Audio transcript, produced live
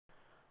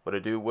What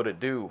it do? What it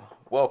do?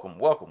 Welcome,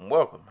 welcome,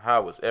 welcome.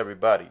 How is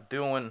everybody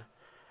doing?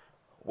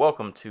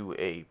 Welcome to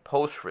a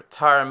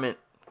post-retirement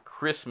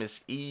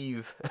Christmas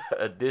Eve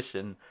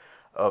edition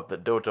of the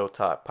Dojo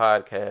Talk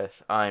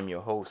podcast. I am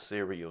your host,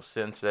 Serial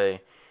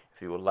Sensei.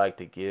 If you would like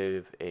to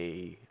give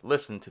a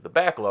listen to the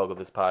backlog of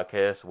this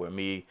podcast, where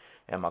me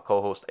and my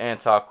co-host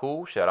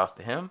Antaku, shout outs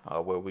to him,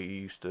 where we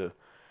used to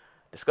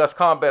discuss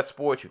combat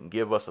sports, you can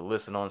give us a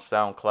listen on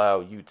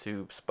SoundCloud,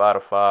 YouTube,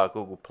 Spotify,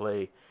 Google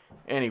Play,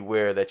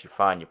 anywhere that you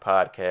find your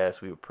podcast.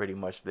 We were pretty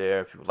much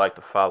there. If you would like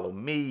to follow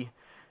me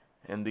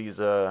in these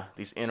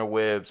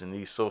interwebs and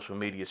these social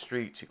media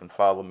streets, you can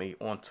follow me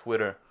on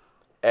Twitter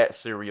at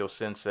Serial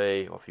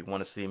Sensei. Or if you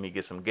want to see me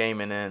get some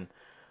gaming in,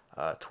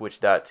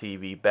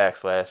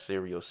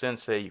 twitch.tv/Serial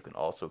Sensei. You can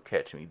also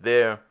catch me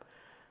there.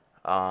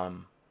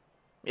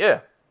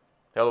 Yeah.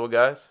 Hello,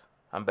 guys.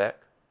 I'm back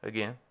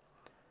again.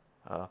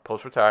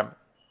 Post-retirement.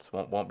 This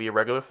won't be a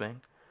regular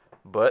thing.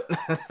 But,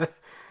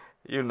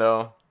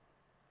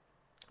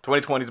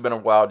 2020's been a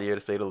wild year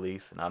to say the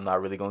least, and I'm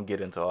not really going to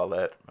get into all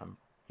that.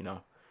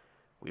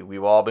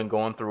 We've all been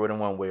going through it in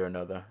one way or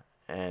another.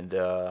 And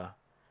I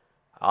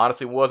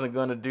honestly wasn't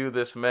going to do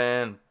this,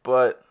 man,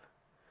 but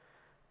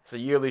it's a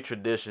yearly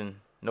tradition.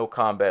 No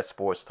combat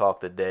sports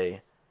talk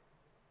today.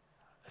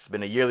 It's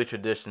been a yearly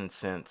tradition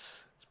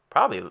since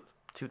probably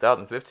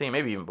 2015,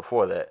 maybe even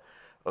before that,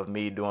 of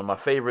me doing my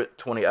favorite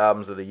 20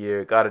 albums of the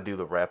year. Got to do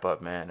the wrap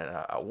up, man. And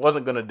I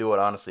wasn't going to do it,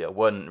 honestly. I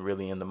wasn't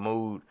really in the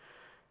mood.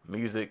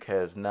 Music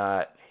has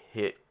not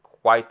hit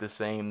quite the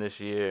same this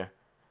year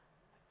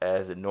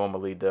as it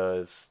normally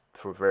does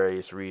for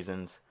various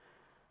reasons.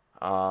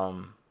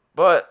 But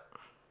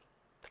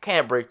I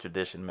can't break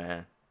tradition,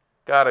 man.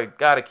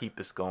 Gotta keep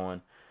this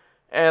going.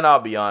 And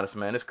I'll be honest,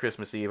 man, it's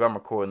Christmas Eve. I'm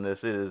recording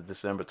this. It is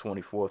December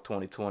 24th,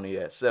 2020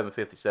 at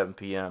 7:57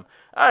 p.m.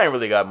 I ain't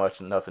really got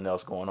nothing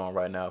else going on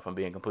right now, if I'm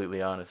being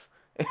completely honest.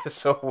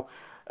 So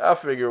I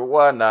figure,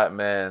 why not,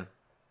 man?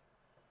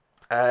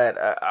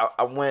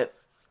 I went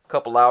a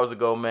couple hours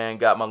ago, man,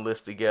 got my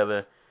list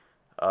together.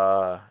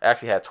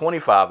 Actually had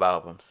 25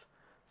 albums.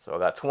 So I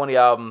got 20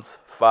 albums,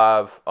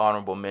 5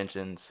 honorable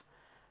mentions,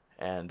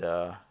 and,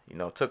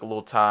 took a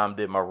little time,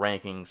 did my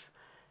rankings.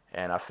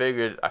 And I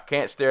figured I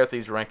can't stare at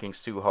these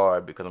rankings too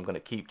hard because I'm going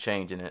to keep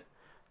changing it.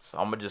 So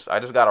I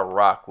just got to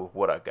rock with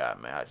what I got,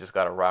 man. I just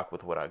got to rock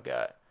with what I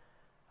got.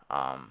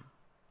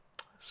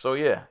 So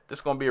yeah, this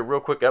is going to be a real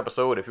quick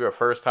episode. If you're a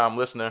first time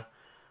listener,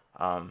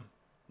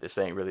 this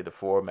ain't really the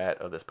format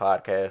of this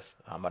podcast.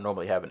 I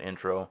normally have an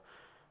intro.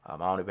 I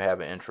don't even have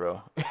an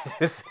intro.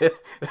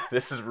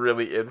 This is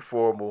really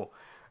informal,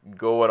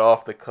 going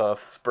off the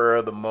cuff, spur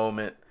of the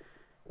moment.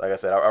 Like I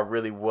said, I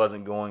really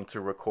wasn't going to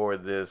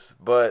record this,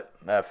 but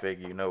I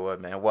figured, you know what,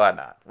 man, why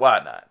not?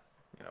 Why not?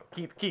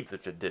 Keep the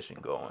tradition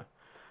going.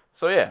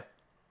 So yeah,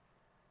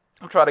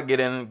 I'm trying to get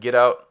in and get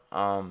out.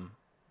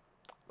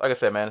 Like I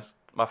said, man, it's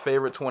my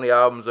favorite 20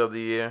 albums of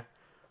the year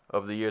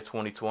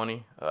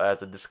 2020.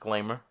 As a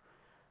disclaimer,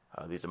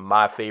 these are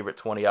my favorite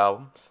 20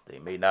 albums. They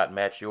may not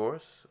match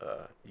yours.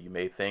 You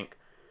may think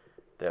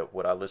that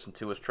what I listen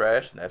to is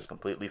trash, and that's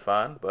completely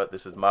fine. But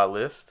this is my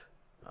list.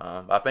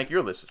 I think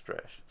your list is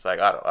trash. It's like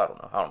I don't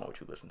know. I don't know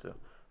what you listen to,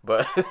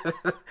 but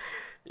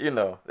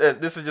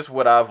this is just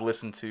what I've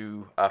listened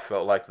to. I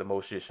felt like the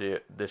most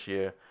this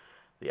year,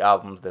 the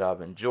albums that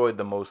I've enjoyed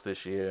the most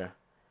this year.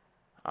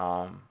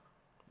 Like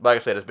I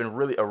said, it's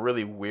been a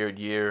really weird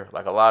year.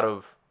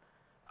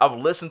 I've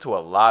listened to a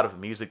lot of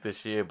music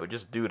this year, but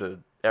just due to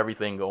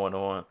everything going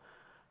on,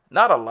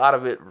 not a lot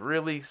of it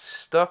really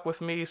stuck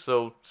with me.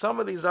 So some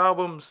of these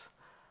albums,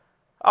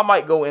 I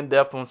might go in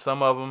depth on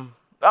some of them.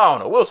 I don't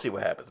know. We'll see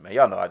what happens, man.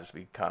 Y'all know I just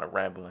be kind of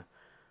rambling.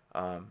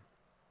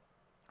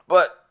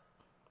 But,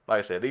 like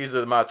I said, these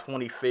are my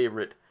 20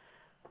 favorite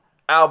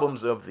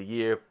albums of the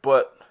year.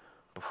 But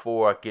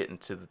before I get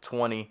into the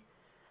 20,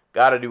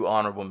 gotta do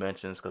honorable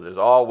mentions, because there's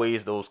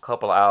always those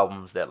couple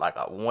albums that,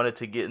 I wanted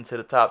to get into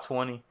the top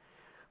 20,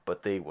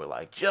 but they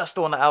were, just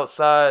on the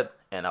outside,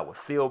 and I would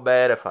feel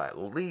bad if I at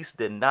least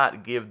did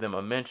not give them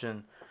a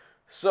mention.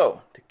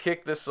 So, to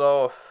kick this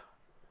off,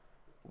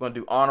 we're going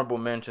to do honorable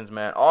mentions,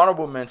 man.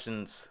 Honorable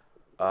mentions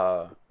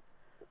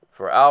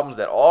for albums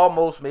that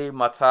almost made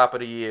my top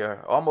of the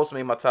year, almost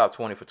made my top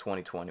 20 for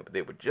 2020, but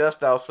they were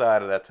just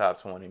outside of that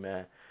top 20,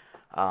 man.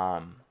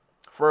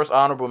 First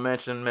honorable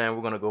mention, man,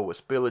 we're going to go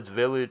with Spillage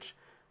Village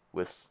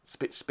with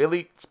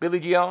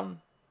Spilligion.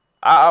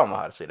 I don't know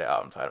how to say that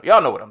album title.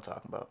 Y'all know what I'm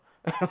talking about.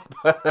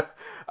 But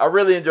I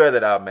really enjoyed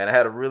that album, man. I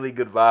had a really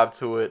good vibe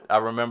to it. I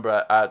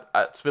remember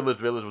Spillage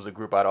Village was a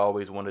group I'd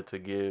always wanted to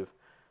give.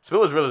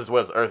 Spillage Village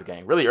was Earth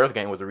Gang. Really, Earth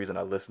Gang was the reason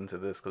I listened to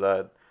this, because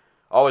I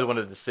always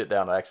wanted to sit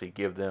down and actually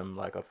give them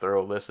a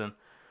thorough listen.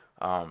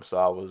 So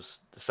I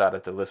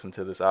decided to listen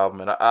to this album,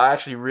 and I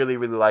actually really,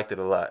 really liked it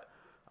a lot.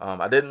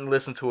 I didn't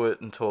listen to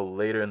it until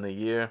later in the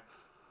year,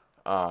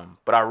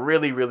 but I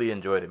really, really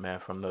enjoyed it, man.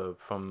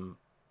 From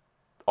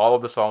all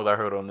of the songs I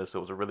heard on this, it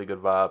was a really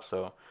good vibe.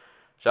 So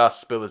shout out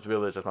to Spillage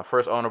Village. That's my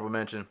first honorable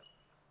mention.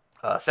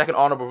 Second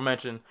honorable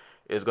mention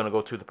is going to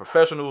go to The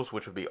Professionals,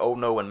 which would be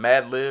Ono and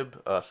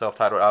Madlib,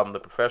 self-titled album, The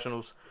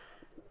Professionals.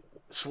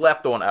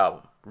 Slept on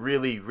album.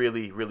 Really,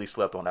 really, really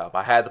slept on album.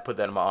 I had to put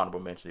that in my honorable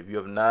mention. If you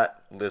have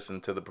not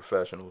listened to The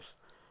Professionals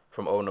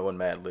from Ono and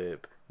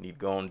Madlib, you need to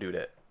go and do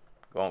that.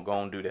 Go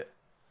and do that.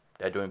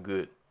 That joint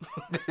good.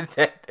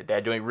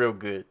 that joint real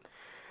good.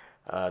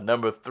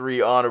 Number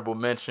 3 honorable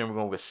mention, we're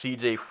going with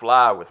CJ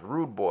Fly with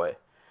Rude Boy.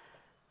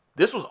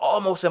 This was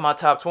almost in my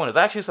top 20. I was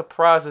actually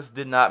surprised this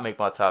did not make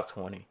my top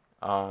 20.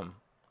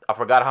 I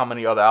forgot how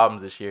many other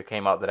albums this year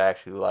came out that I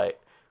actually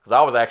liked. Because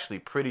I was actually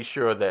pretty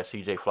sure that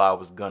CJ Fly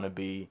was going to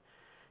be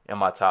in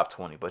my top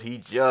 20. But he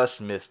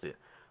just missed it.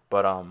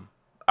 But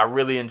I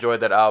really enjoyed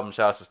that album.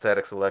 Shout out to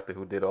Static Selector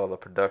who did all the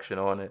production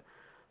on it.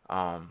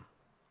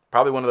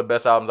 Probably one of the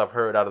best albums I've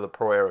heard out of the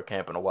Pro Era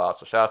camp in a while.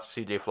 So shout out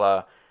to CJ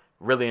Fly.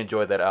 Really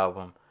enjoyed that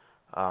album.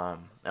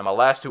 And my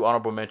last 2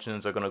 honorable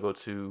mentions are going to go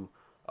to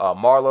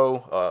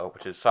Marlo,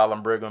 which is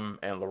Solemn Brigham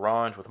and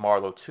LaRange with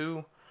Marlo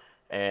 2.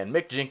 And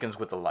Mick Jenkins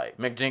with The Light.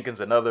 Mick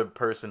Jenkins, another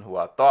person who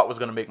I thought was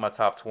going to make my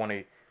top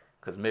 20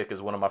 because Mick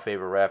is one of my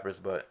favorite rappers.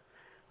 But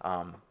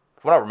from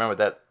what I remember,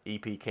 that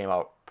EP came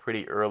out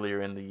pretty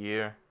earlier in the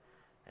year.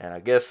 And I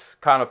guess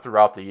kind of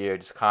throughout the year,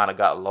 just kind of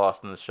got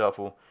lost in the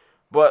shuffle.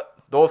 But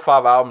those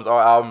 5 albums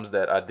are albums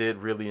that I did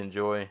really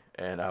enjoy.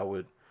 And I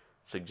would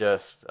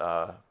suggest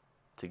to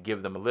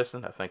give them a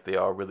listen. I think they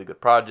are really good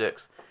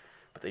projects.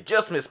 But they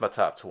just missed my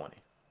top 20.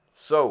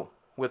 So,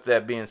 with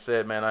that being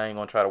said, man, I ain't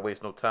going to try to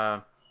waste no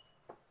time.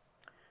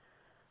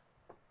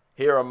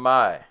 Here are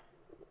my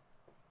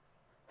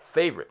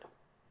favorite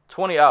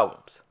 20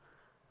 albums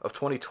of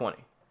 2020.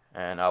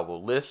 And I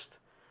will list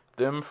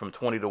them from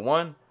 20 to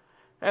 1.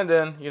 And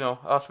then,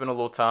 I'll spend a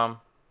little time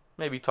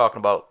maybe talking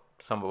about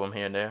some of them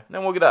here and there. And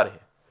then we'll get out of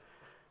here.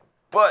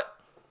 But,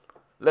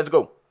 let's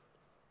go.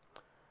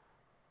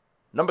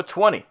 Number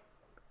 20,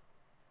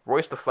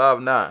 Royce da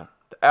 5'9",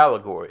 The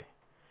Allegory.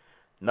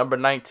 Number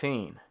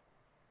 19,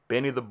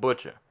 Benny the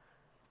Butcher,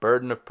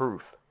 Burden of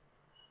Proof.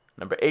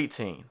 Number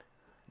 18,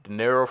 De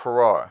Niro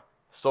Ferrar,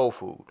 Soul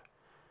Food.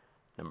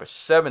 Number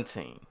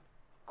 17,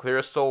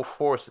 Clear Soul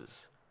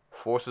Forces,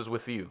 Forces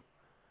With You.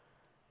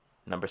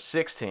 Number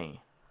 16,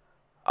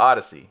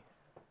 Odyssey,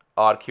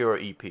 Odd Cure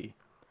EP.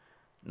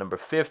 Number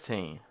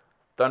 15,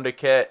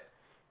 Thundercat,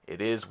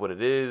 It Is What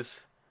It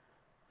Is.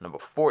 Number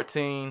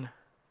 14,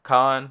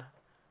 Khan,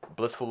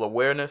 Blissful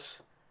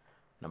Awareness.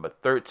 Number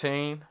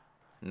 13,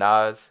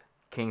 Nas,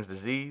 King's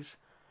Disease.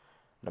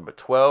 Number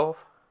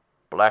 12,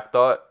 Black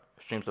Thought,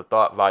 Streams of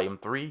Thought Volume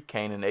 3,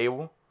 Cain and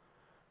Abel.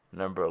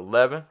 Number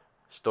 11,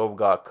 Stove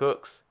God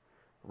Cooks,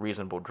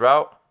 Reasonable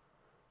Drought.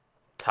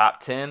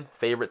 Top 10,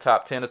 favorite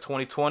top 10 of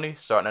 2020.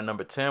 Starting at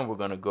number 10, we're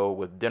going to go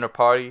with Dinner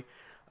Party,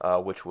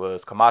 which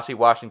was Kamasi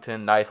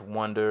Washington, Ninth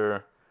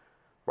Wonder,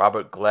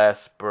 Robert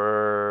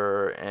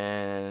Glasper,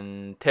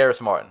 and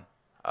Terrace Martin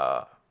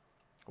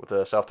with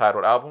a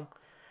self-titled album.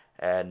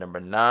 At number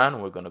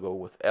 9, we're going to go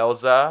with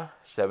Elzhi,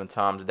 7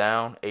 Times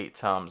Down, 8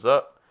 Times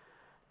Up.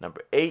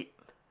 Number 8,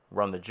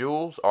 Run the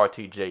Jewels,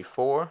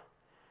 RTJ4.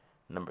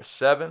 Number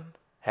 7,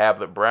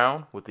 Hablet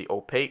Brown with the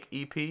Opaque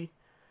EP.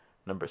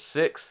 Number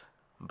 6,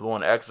 Blue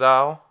in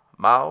Exile,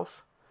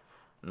 Miles.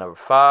 Number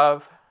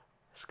 5,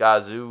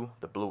 Skyzoo,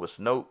 The Bluest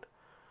Note.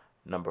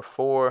 Number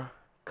 4,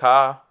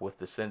 Ka with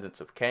Descendants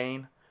of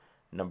Cain.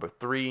 Number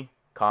 3,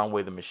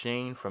 Conway the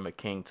Machine, From a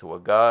King to a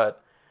God.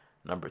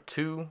 Number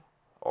 2,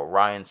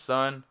 Orion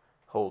Sun,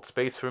 Hold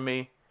Space for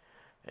Me.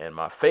 And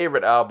my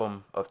favorite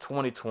album of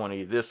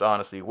 2020, this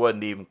honestly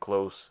wasn't even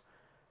close.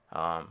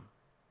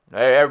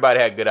 Everybody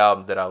had good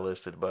albums that I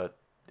listed, but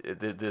I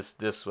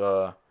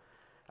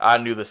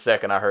knew the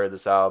second I heard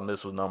this album,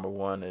 this was number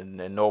 1,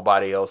 and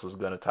nobody else was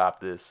going to top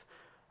this.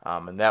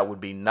 And that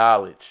would be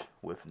Knowledge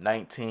with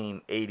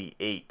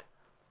 1988.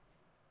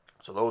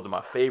 So those are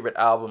my favorite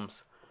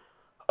albums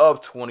of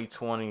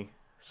 2020.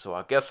 So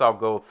I guess I'll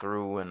go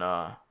through and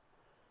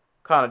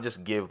kind of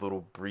just give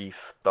little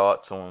brief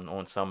thoughts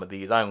on some of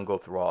these. I ain't going to go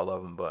through all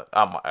of them, but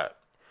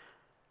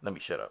let me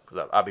shut up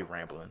because I'll be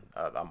rambling.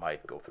 I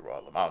might go through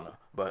all of them. I don't know.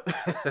 But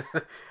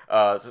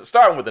so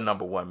starting with the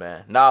number 1,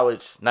 man.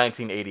 Knowledge,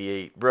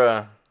 1988.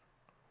 Bruh.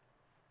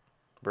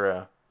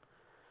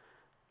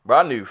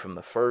 I knew from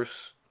the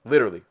first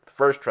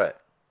track,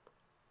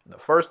 the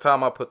first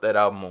time I put that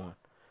album on,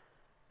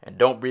 and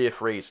Don't Be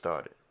Afraid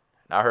started,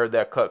 and I heard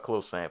that Cut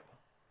Close sample,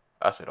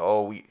 I said,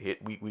 "Oh, we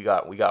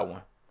got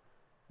one.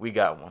 We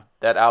got one."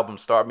 That album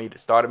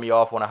started me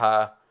off on a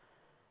high,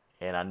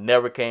 and I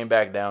never came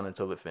back down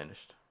until it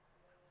finished.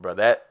 Bro,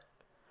 that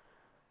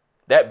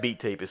beat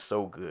tape is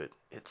so good.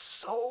 It's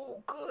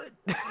so good.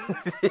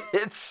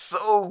 It's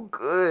so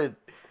good.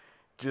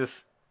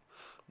 Just,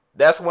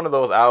 that's one of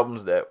those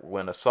albums that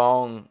when a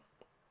song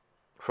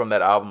from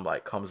that album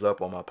like comes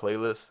up on my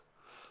playlist,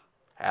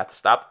 I have to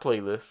stop the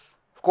playlist.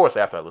 Of course,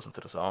 after I listen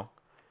to the song,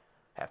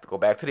 I have to go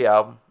back to the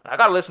album. I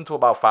gotta listen to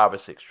about 5 or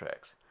 6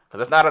 tracks because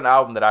it's not an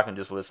album that I can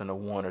just listen to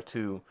 1 or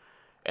 2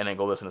 and then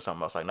go listen to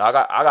something else. Like, no, I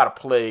gotta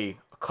play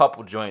a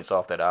couple joints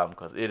off that album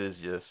because it is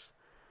just,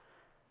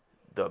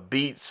 the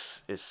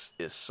beats is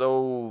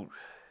so,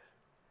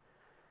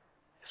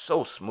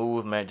 So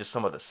smooth, man. Just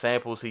some of the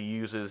samples he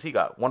uses. He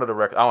got one of the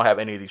records. I don't have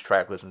any of these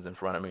track listings in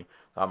front of me.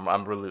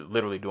 I'm really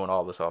literally doing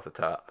all this off the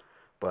top.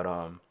 But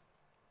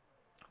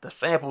the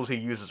samples he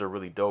uses are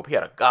really dope. He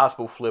had a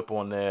gospel flip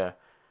on there.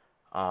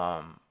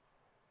 Um,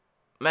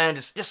 man,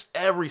 just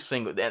every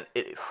single and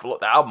the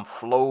album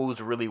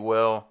flows really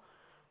well.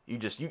 You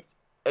just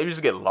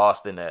get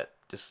lost in that.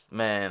 Just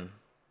man,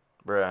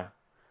 bruh.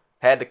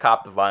 Had to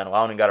cop the vinyl. I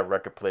don't even got a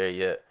record player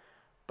yet,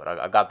 but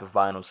I got the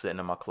vinyl sitting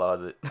in my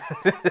closet.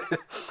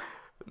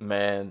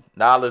 Man,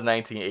 Knowledge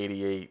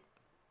 1988.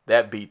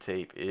 That beat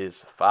tape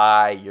is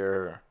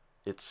fire.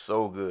 It's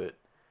so good,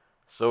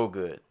 so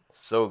good,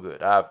 so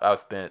good. I've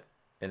spent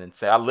an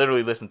insane. I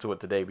literally listened to it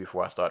today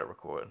before I started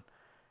recording.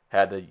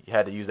 Had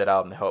to use that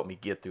album to help me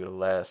get through the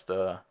last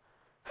the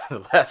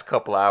last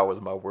couple of hours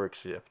of my work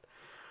shift.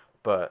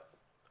 But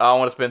I don't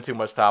want to spend too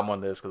much time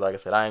on this because, like I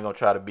said, I ain't gonna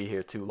try to be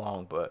here too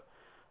long. But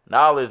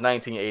Knowledge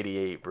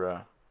 1988,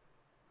 bro.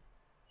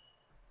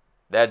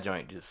 That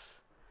joint just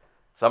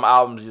some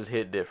albums just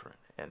hit different,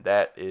 and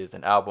that is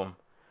an album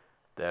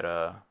that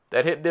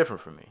hit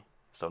different for me.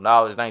 So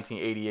Knowledge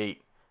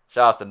 1988,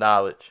 shouts to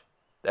Knowledge.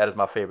 That is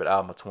my favorite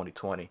album of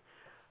 2020.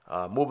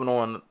 Moving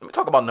on, let me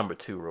talk about number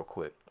 2 real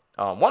quick.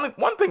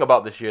 One thing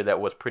about this year that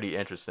was pretty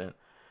interesting,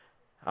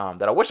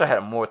 that I wish I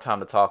had more time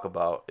to talk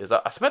about, is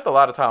I spent a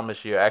lot of time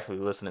this year actually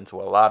listening to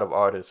a lot of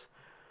artists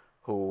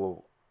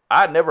who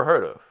I'd never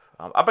heard of.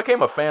 I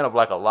became a fan of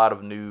like a lot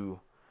of new,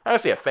 I don't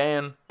say a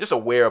fan, just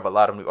aware of a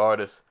lot of new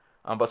artists,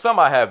 but some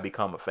I have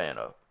become a fan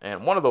of.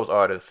 And one of those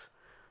artists,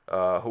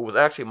 who was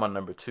actually my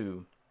number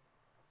 2,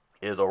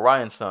 is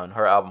Orion Sun.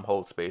 Her album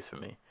Hold Space for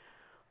Me.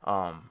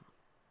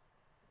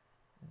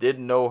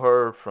 Didn't know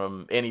her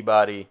from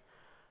anybody.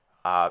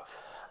 I'm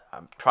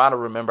trying to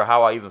remember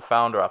how I even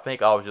found her. I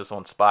think I was just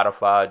on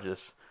Spotify,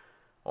 just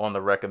on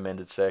the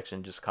recommended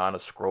section, just kind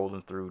of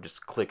scrolling through,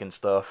 just clicking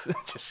stuff,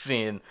 just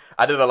seeing.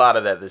 I did a lot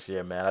of that this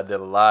year, man.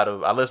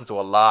 I listened to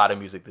a lot of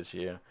music this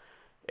year,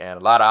 and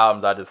a lot of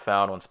albums I just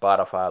found on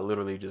Spotify,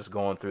 literally just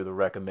going through the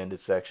recommended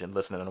section,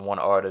 listening to one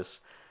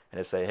artist,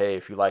 and it say, hey,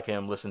 if you like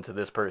him, listen to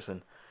this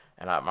person.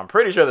 And I'm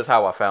pretty sure that's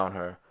how I found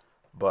her.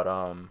 But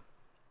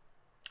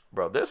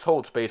bro, this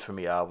Hold Space for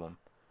Me album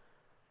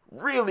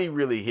really,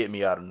 really hit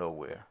me out of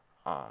nowhere.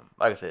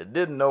 Like I said,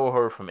 didn't know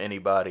her from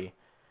anybody.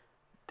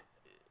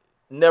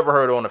 Never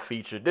heard her on a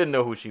feature. Didn't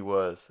know who she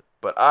was.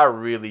 But I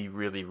really,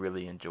 really,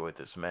 really enjoyed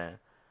this, man.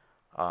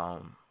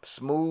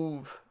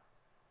 Smooth.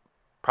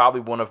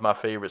 Probably one of my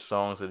favorite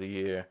songs of the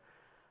year.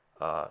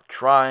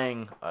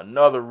 Trying.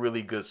 Another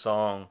really good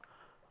song.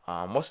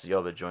 What's the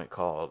other joint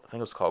called? I think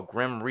it was called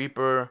Grim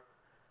Reaper.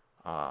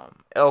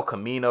 El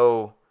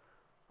Camino.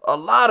 A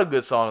lot of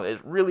good songs.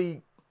 It's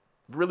really,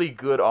 really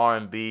good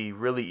R&B.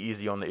 Really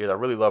easy on the ears. I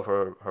really love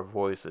her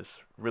voice.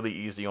 It's really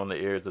easy on the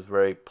ears. It's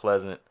very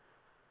pleasant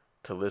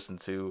to listen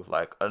to.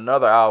 Like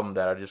another album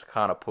that I just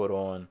kind of put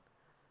on,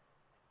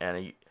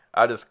 and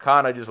I just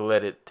kind of just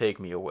let it take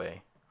me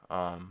away.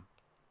 But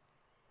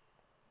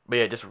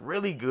yeah, just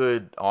really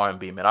good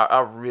R&B, man.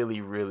 I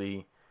really,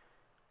 really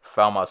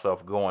found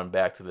myself going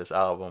back to this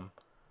album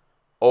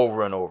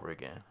over and over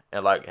again.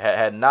 And like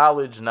had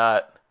Knowledge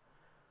not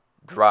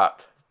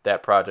dropped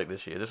that project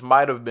this year, this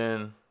might have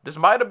been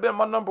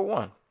my number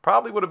 1.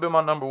 Probably would have been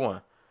my number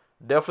 1.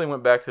 Definitely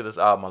went back to this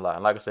album a lot.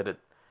 And like I said,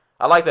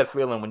 I like that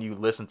feeling when you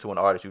listen to an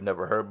artist you've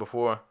never heard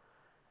before,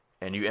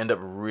 and you end up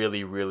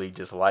really, really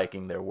just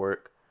liking their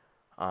work.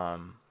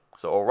 So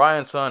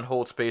Orion Sun,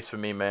 Hold Space for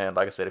Me, man.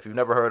 Like I said, if you've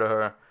never heard of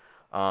her,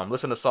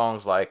 listen to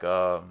songs like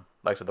I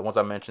said, the ones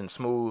I mentioned: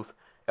 Smooth,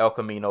 El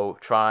Camino,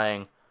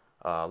 Trying,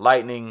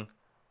 Lightning,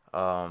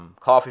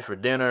 Coffee for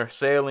Dinner,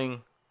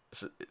 Sailing.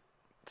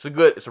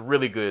 It's a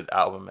really good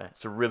album, man.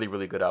 It's a really,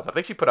 really good album. I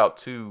think she put out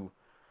 2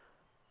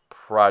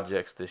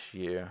 projects this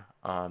year.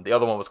 The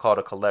other one was called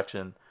A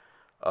Collection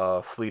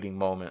of Fleeting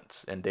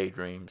Moments and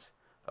Daydreams,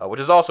 which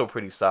is also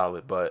pretty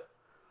solid. But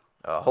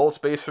Hold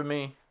Space for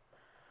Me,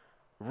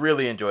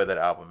 really enjoyed that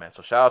album, man.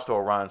 So shout out to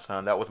Orion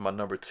Sun. That was my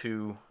number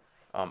 2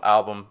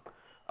 album.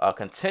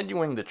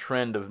 Continuing the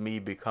trend of me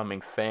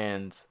becoming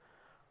fans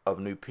of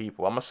new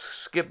people, I'm going to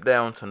skip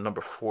down to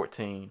number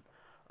 14.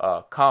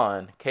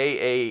 Kaan,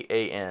 Kaan,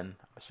 I'm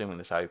assuming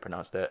that's how you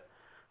pronounce that,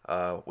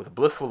 with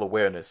Blissful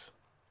Awareness.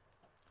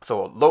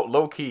 So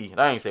low key,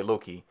 I ain't say low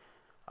key,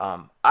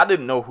 I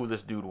didn't know who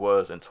this dude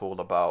was until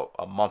about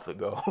a month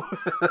ago.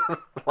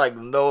 Like,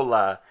 no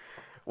lie.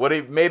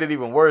 What made it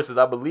even worse is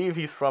I believe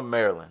he's from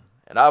Maryland,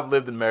 and I've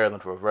lived in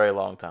Maryland for a very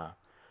long time.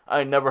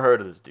 I ain't never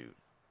heard of this dude.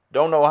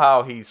 Don't know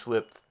how he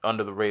slipped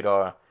under the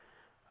radar.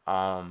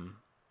 Found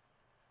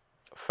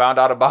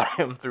out about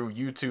him through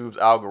YouTube's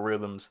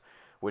algorithms,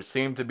 which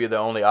seem to be the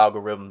only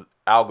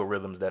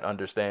algorithms that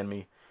understand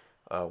me.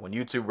 When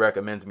YouTube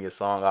recommends me a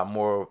song, I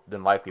more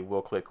than likely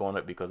will click on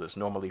it because it's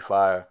normally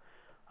fire.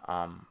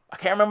 I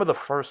can't remember the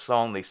first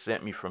song they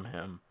sent me from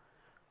him,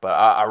 but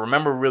I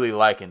remember really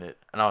liking it.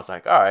 And I was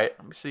like, all right,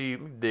 let me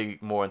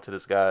dig more into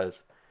this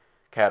guy's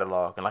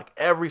catalog. And like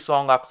every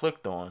song I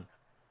clicked on,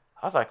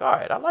 I was like, all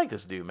right, I like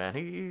this dude, man.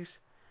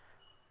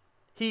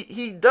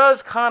 he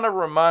does kind of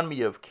remind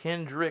me of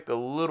Kendrick a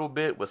little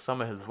bit with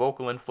some of his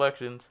vocal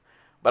inflections,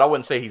 but I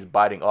wouldn't say he's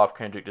biting off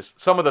Kendrick. Just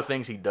some of the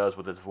things he does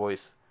with his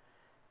voice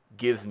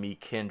gives me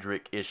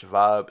Kendrick-ish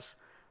vibes.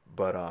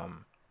 But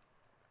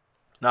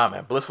nah,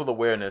 man, Blissful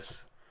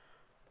Awareness.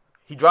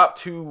 He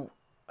dropped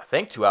I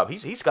think two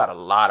albums. He's got a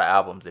lot of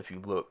albums if you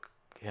look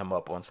him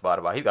up on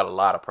Spotify. He's got a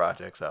lot of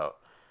projects out.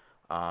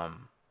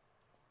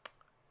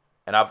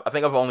 And I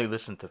think I've only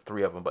listened to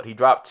 3 of them, but he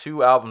dropped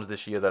 2 albums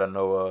this year that I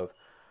know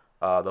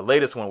of. The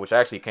latest one, which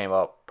actually came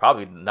out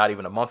probably not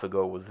even a month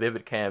ago, was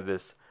Vivid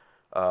Canvas,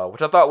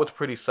 which I thought was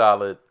pretty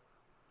solid.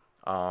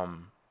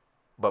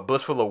 But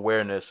Blissful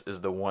Awareness is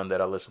the one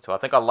that I listened to. I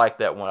think I like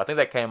that one. I think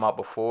that came out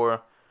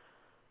before.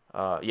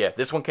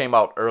 This one came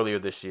out earlier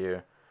this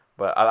year.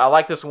 But I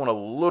like this one a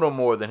little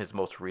more than his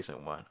most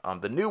recent one.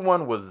 The new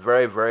one was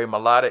very, very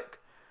melodic.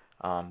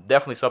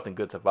 Definitely something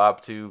good to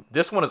vibe to.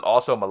 This one is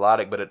also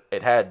melodic, but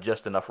it had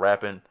just enough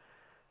rapping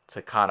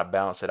to kind of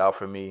balance it out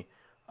for me.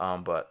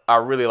 But I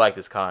really like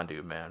this Khan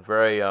dude, man.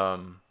 Very,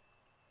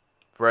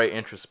 very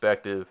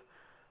introspective.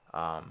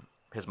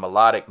 His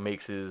melodic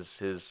makes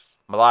his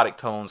melodic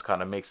tones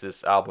kind of makes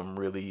this album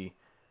really.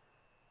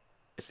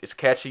 It's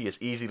catchy. It's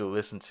easy to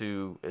listen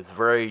to. It's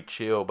very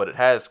chill, but it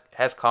has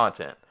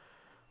content.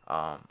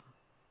 A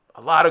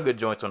lot of good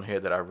joints on here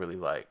that I really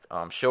like.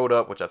 Showed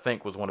Up, which I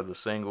think was one of the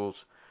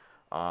singles.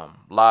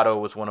 Lotto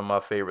was one of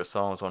my favorite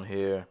songs on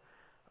here.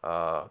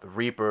 The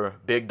Reaper,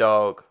 Big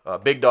Dog,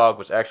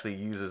 which actually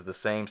uses the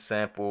same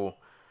sample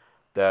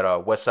that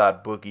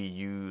Westside Boogie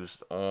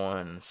used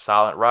on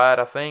Silent Ride,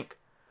 I think.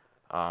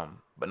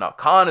 But no,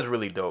 Khan is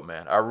really dope,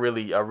 man. I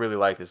really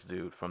like this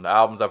dude. From the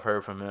albums I've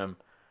heard from him,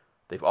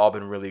 they've all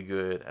been really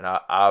good, and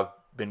I've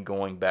been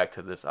going back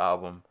to this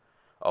album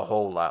a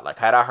whole lot. Like,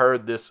 had I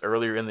heard this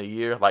earlier in the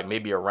year, like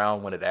maybe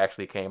around when it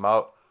actually came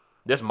out,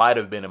 this might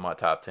have been in my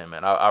top 10,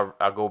 man.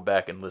 I go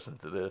back and listen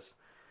to this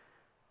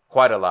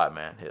quite a lot,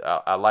 man.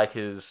 I like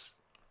his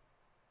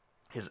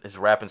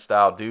rapping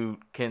style.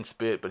 Dude can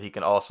spit, but he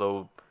can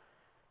also,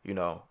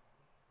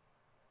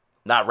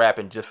 not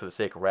rapping just for the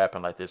sake of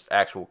rapping. Like, there's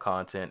actual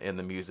content in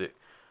the music,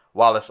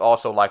 while it's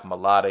also like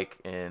melodic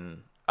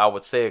and I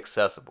would say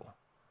accessible.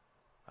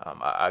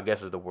 I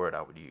guess is the word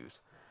I would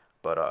use.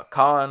 But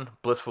Khan,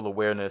 Blissful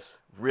Awareness,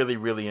 really,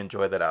 really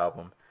enjoy that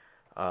album.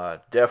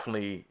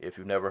 Definitely, if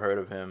you've never heard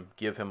of him,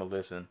 give him a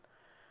listen.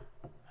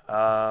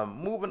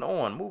 Moving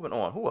on.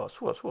 Who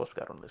else we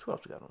got on the list?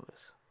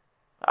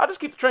 I'll just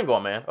keep the trend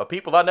going, man. Of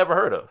people I never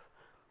heard of.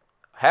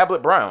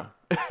 Hablet Brown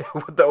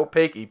with the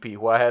Opaque EP,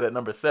 who I had at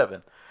number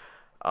 7.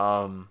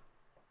 Random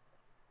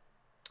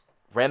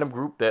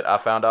group that I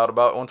found out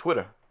about on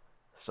Twitter.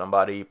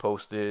 Somebody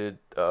posted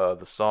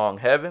the song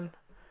Heaven.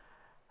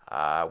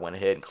 I went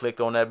ahead and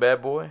clicked on that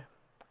bad boy,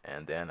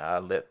 and then I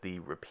let the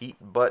repeat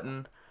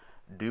button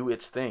do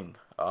its thing.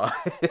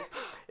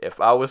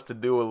 If I was to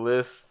do a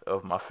list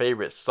of my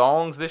favorite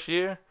songs this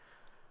year,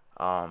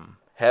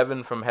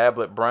 Heaven from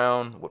Hablet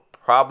Brown would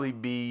probably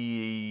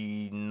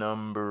be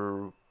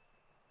number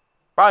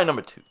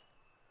 2.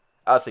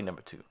 I'd say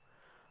number 2.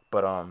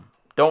 But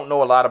don't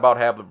know a lot about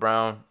Hablet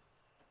Brown.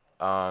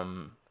 I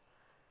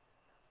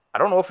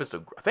don't know if I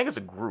think it's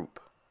a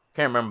group.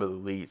 Can't remember the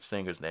lead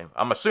singer's name.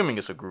 I'm assuming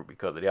it's a group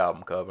because of the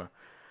album cover.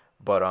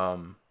 But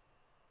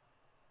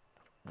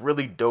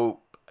really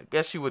dope. I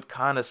guess you would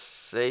kind of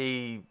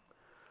say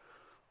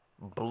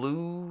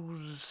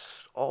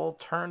blues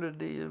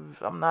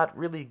alternative. I'm not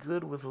really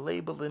good with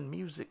labeling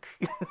music.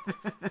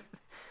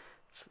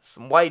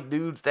 Some white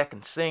dudes that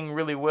can sing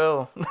really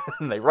well.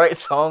 And they write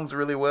songs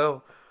really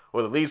well.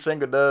 Well, the lead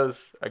singer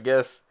does, I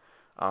guess.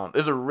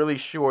 It's a really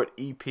short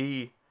EP.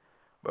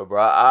 But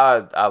bro,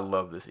 I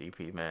love this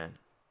EP, man.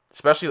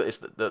 Especially it's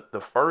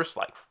the first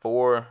like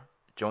 4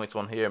 joints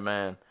on here,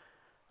 man.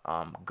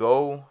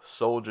 Go,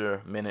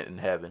 Soldier, Minute, and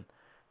Heaven.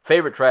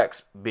 Favorite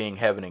tracks being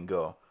Heaven and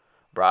Go.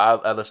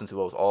 Bro, I listen to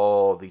those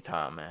all the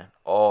time, man.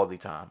 All the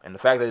time. And the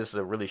fact that this is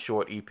a really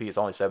short EP, it's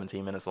only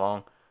 17 minutes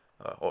long.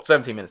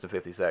 17 minutes and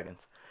 50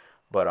 seconds.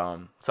 But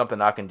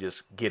something I can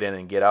just get in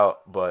and get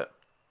out. But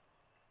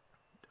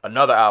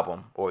another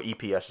album, or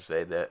EP I should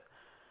say, that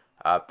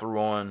I threw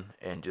on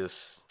and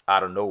just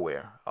out of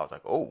nowhere, I was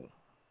like, oh,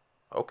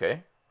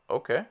 okay.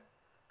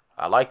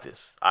 I like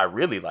this. I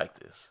really like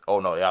this.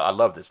 Oh, no, yeah, I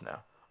love this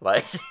now.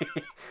 Like,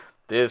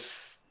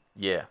 this,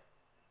 yeah.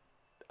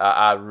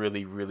 I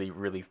really, really,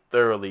 really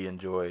thoroughly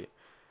enjoyed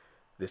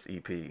this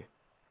EP.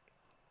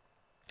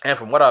 And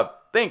from what I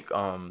think,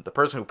 the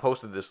person who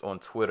posted this on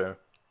Twitter,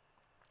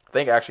 I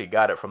think I actually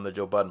got it from the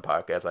Joe Budden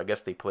podcast. I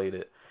guess they played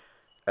it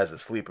as a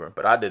sleeper,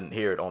 but I didn't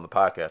hear it on the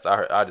podcast.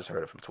 I just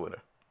heard it from Twitter.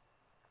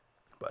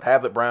 But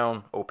Hablet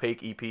Brown,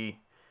 Opaque EP,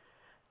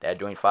 that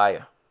joint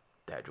fire.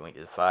 That joint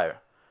is fire.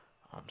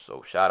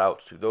 So shout out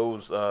to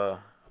those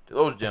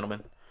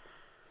gentlemen.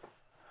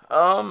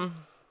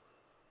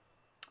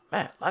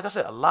 Man, like I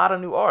said, a lot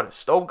of new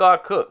artists. Stove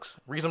God Cooks,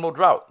 Reasonable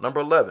Drought, number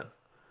 11.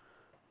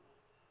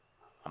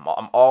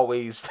 I'm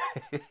always,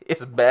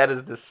 as bad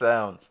as this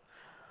sounds,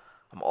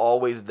 I'm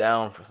always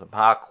down for some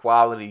high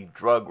quality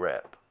drug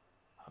rap.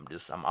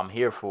 I'm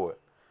here for it.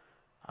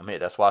 I'm here.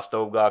 That's why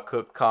Stove God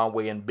Cook,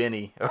 Conway, and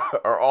Benny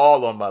are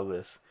all on my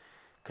list,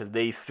 because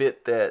they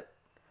fit that.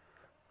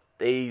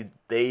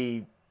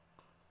 They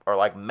are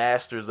like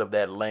masters of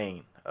that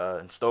lane.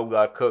 And Stove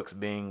God Cooks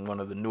being one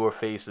of the newer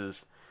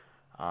faces,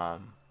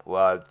 who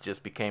I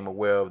just became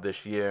aware of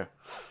this year.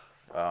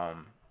 I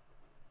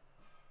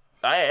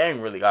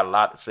ain't really got a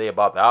lot to say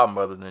about the album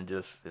other than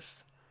just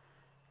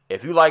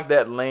if you like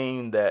that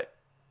lane that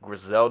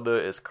Griselda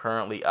is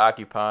currently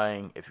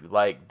occupying, if you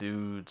like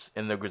dudes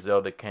in the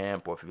Griselda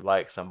camp, or if you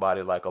like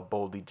somebody like a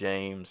Boldy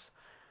James,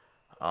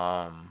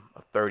 a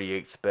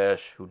 38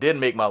 Special, who didn't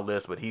make my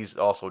list, but he's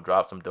also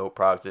dropped some dope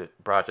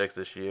projects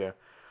this year.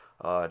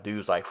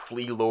 Dudes like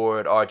Flea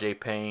Lord, RJ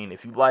Payne.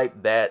 If you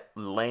like that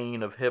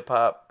lane of hip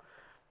hop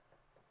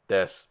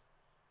that's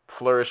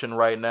flourishing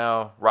right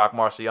now, Rock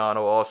Marciano,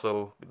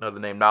 also another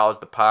name, Knowledge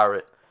the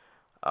Pirate.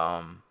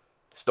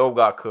 Stove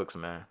God Cooks,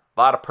 man. A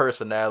lot of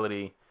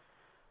personality.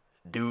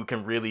 Dude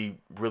can really,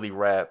 really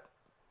rap.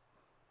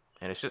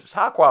 And it's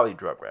high quality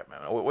drug rap, man.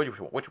 What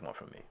you want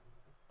from me?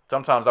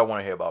 Sometimes I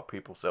want to hear about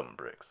people selling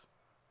bricks.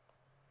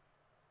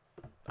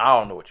 I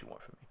don't know what you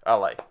want from me. I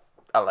like it.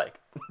 I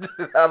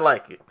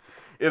like it.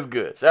 It's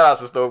good. Shout out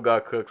to Stove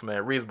God Cooks,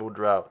 man. Reasonable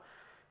Drought.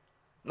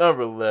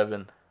 Number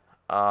 11.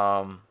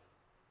 God,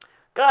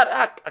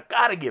 I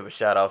gotta give a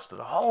shout out to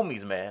the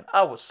homies, man.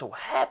 I was so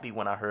happy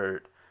when I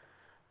heard,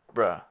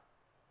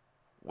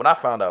 when I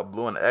found out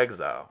Blu and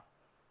Exile,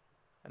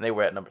 and they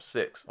were at number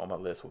 6 on my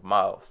list with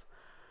Miles.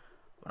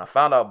 When I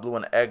found out Blu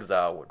and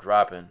Exile were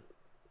dropping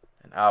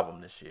an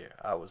album this year,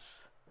 I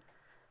was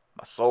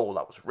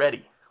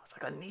ready. I was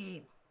like,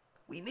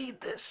 we need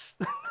this.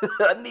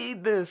 I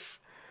need this.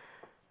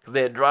 Because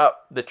they had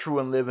dropped the True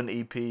and Living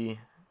EP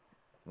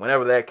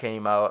whenever that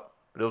came out,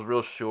 but it was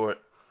real short.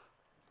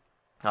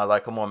 I was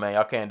like, come on, man,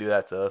 y'all can't do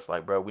that to us.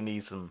 Like, bro, we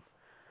need some.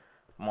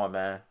 Come on,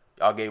 man.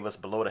 Y'all gave us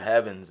Below the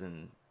Heavens,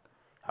 and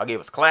y'all gave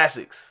us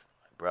classics.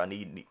 Like, bro, I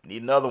need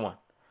another one.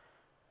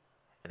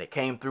 And it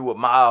came through with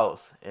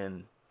Miles,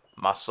 and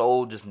my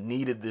soul just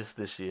needed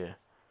this year.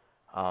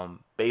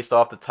 Based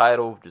off the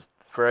title, just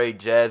very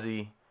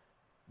jazzy.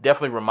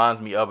 Definitely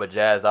reminds me of a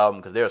jazz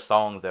album, because there are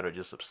songs that are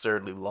just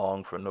absurdly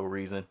long for no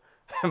reason.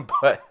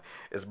 But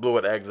it's Blu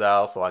and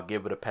Exile, so I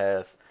give it a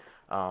pass.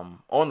 On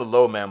the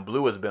low, man,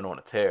 Blu has been on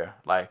a tear.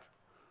 Like,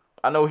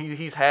 I know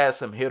he's had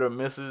some hit or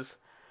misses,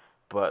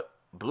 but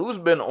Blu's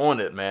been on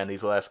it, man,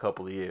 these last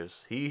couple of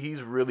years.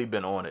 He's really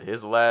been on it.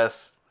 His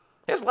last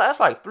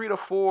like 3 to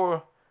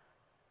 4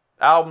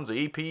 albums or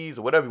EPs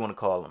or whatever you want to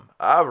call them,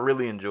 I've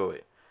really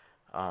enjoyed.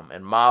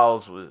 And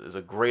Miles is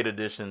a great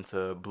addition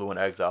to Blu and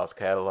Exile's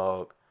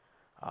catalog.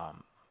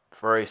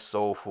 Very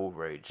soulful,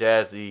 very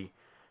jazzy,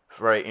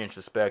 very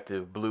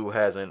introspective. Blu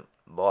hasn't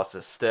lost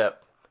a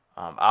step.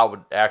 I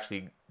would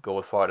actually go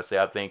as far to say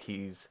I think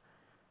he's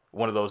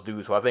one of those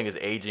dudes who I think is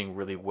aging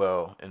really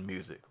well in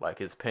music. Like,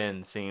 his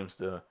pen seems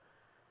to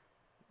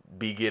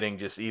be getting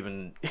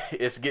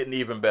it's getting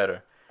even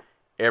better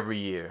every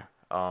year.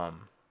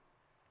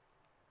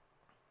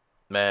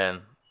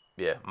 Man,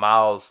 yeah,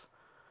 Miles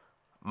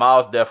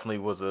definitely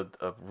was a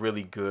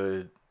really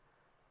good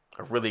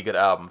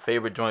album.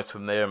 Favorite joints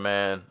from there,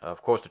 man.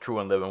 Of course, the True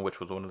and Living, which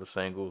was one of the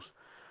singles.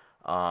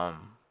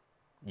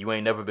 You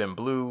Ain't Never Been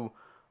Blue,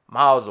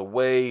 Miles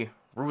Away,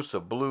 Roots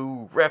of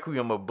Blue,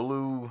 Requiem of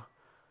Blue.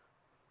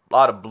 A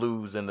lot of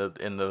blues in the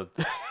in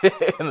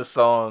the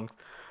songs,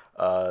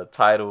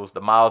 titles.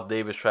 The Miles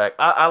Davis track.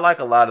 I like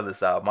a lot of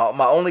this album.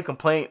 My only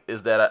complaint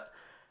is that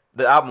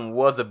the album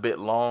was a bit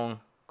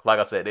long. Like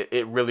I said,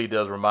 it really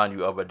does remind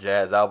you of a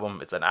jazz album.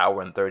 It's an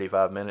hour and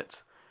 35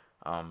 minutes.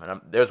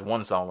 There's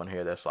one song on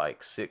here that's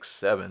like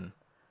 6-7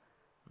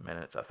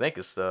 minutes. I think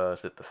is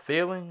it The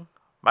Feeling?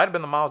 Might have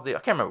been the Miles Davis.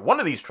 I can't remember. One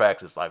of these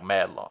tracks is like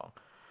mad long.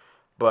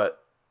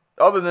 But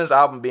other than this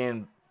album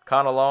being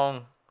kind of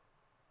long,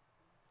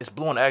 it's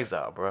Blu and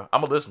Exile, bro.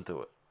 I'm going to listen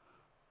to it.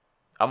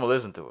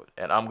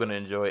 And I'm going to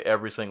enjoy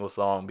every single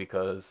song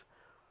because,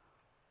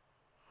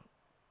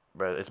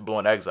 bro, it's Blu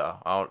and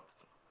Exile.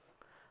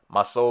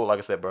 My soul, like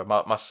I said, bro,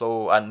 my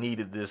soul, I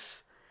needed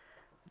this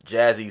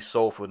jazzy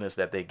soulfulness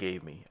that they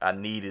gave me. I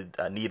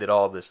needed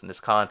all this and this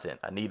content.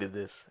 I needed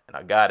this, and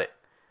I got it.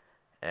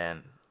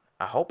 And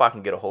I hope I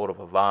can get a hold of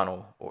a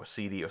vinyl or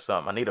CD or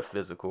something. I need a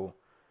physical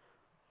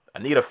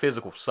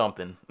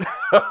something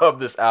of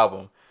this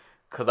album,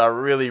 because I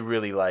really,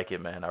 really like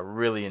it, man. I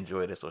really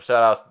enjoyed it. So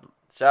shout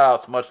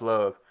outs, much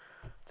love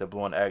to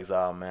Blu and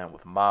Exile, man,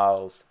 with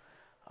Miles.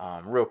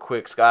 Real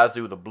quick,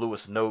 Skyzoo, The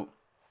Bluest Note.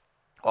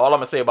 All I'm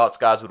going to say about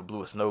Skyzoo, The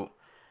Bluest Note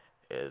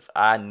is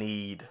I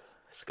need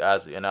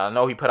Skyzoo, and I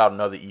know he put out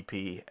another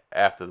EP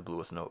after The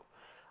Bluest Note.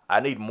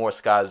 I need more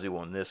Skyzoo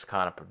on this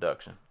kind of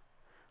production.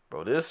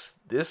 Bro, this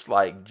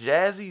like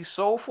jazzy,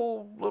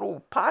 soulful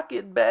little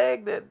pocket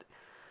bag that,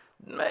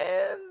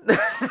 man,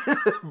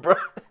 bro,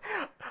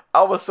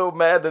 I was so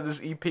mad that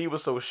this EP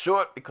was so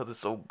short because it's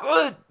so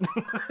good.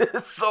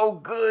 It's so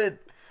good.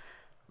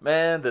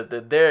 Man, the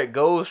There It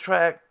Goes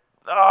track,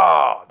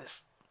 this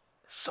is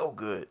so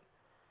good.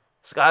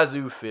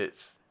 Skyzoo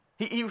fits.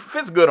 he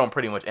fits good on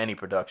pretty much any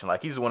production.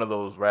 Like, he's one of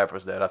those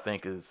rappers that I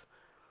think is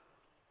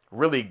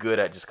really good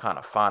at just kind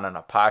of finding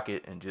a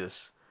pocket and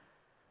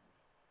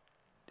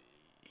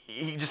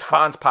he just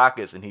finds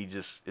pockets and he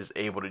just is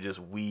able to just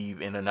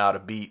weave in and out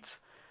of beats,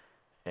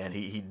 and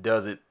he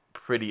does it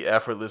pretty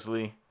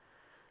effortlessly.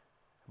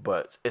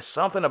 But it's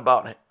something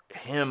about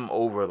him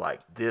over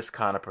like this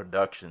kind of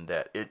production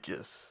that it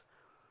just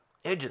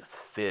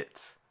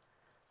fits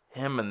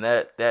him, and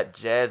that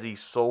jazzy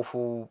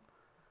soulful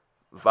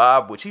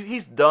vibe, which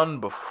he's done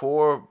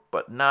before,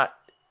 but not.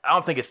 I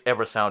don't think it's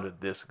ever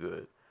sounded this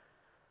good.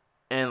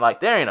 And like,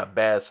 there ain't a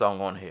bad song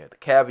on here. The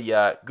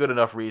Caveat, Good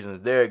Enough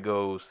Reasons, There It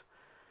Goes.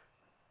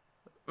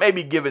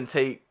 Maybe Give and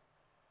Take,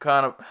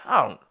 kind of.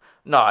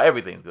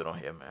 Everything's good on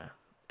here, man.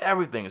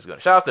 Everything is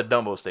good. Shout out to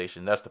Dumbo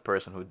Station. That's the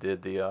person who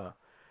did the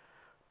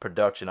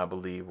production, I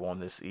believe, on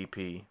this EP.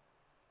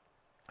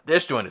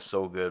 This joint is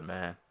so good,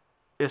 man.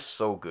 It's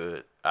so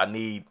good. I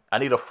need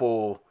a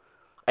full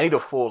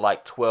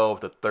like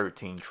 12 to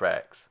 13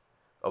 tracks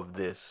of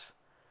this.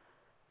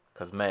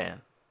 Cause,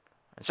 man.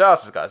 And shout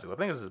out to Skyzoo. I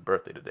think it's his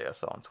birthday today. I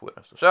saw on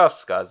Twitter. So shout out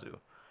to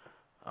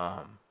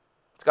Skyzoo.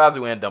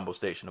 Skyzoo and Dumbo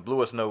Station. The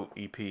Bluest Note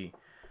EP.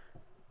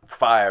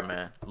 Fire,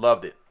 man.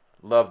 Loved it.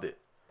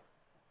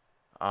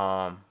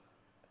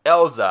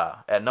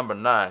 Elzhi at number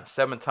 9.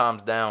 7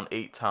 times down,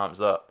 8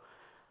 times up.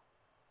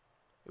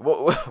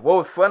 What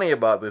was funny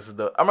about this is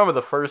I remember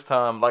the first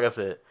time, like I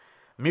said,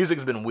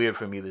 music's been weird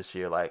for me this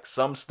year. Like,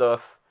 some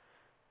stuff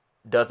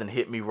doesn't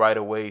hit me right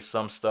away.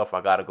 Some stuff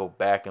I gotta go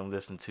back and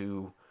listen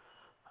to.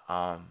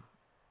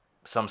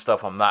 Some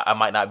stuff I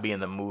might not be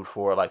in the mood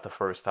for, like the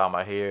first time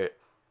I hear it.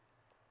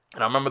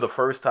 And I remember the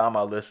first time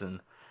I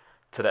listened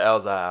to the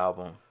Elzhi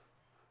album,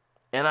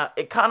 and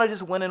it kind of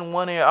just went in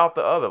one ear out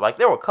the other. Like,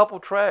 there were a couple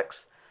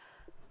tracks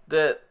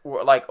that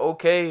were like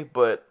okay,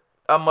 but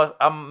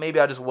maybe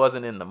I just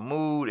wasn't in the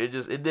mood. It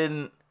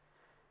didn't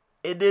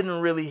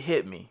really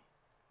hit me.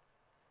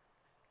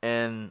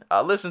 And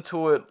I listened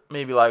to it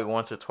maybe like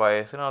once or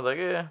twice, and I was like,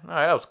 yeah, all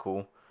right, that was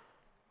cool.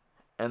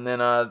 And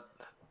then I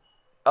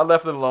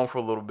left it alone for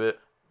a little bit.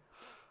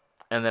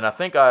 And then I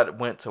think I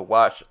went to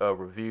watch a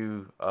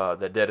review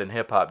that Dead End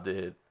Hip Hop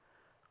did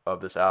of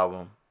this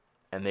album,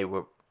 and they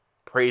were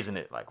praising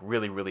it like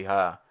really, really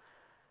high.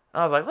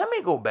 And I was like, let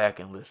me go back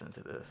and listen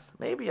to this.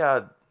 Maybe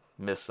I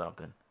missed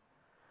something.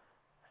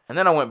 And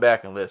then I went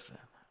back and listened.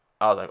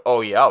 I was like, oh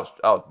yeah, I was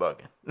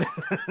bugging.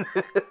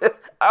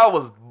 I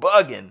was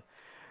bugging.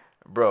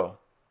 Bro,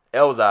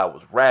 Elzhi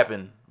was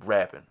rapping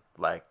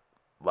like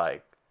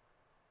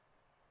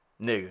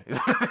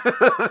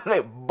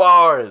nigga.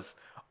 Bars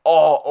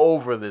all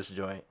over this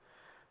joint.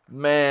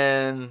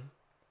 Man,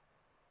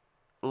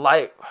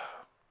 like,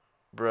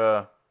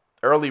 bruh,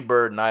 Early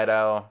Bird Night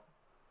Owl.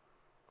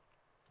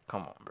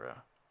 Come on,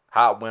 bruh.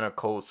 Hot Winter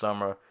Cold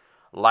Summer,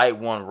 Light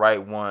One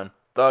Right One,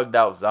 Thugged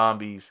Out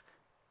Zombies,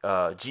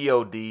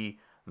 G.O.D.,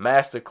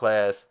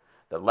 Masterclass,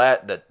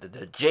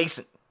 the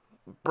Jason,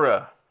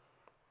 bruh.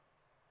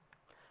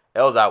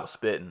 Elzhi was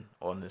spitting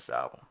on this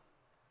album.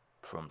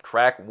 From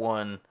track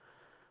 1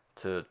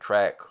 to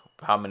track,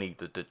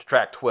 to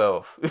track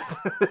 12.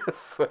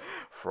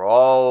 for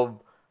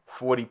all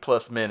 40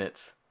 plus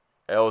minutes,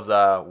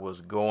 Elzhi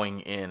was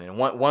going in. And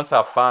once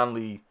I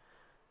finally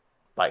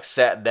like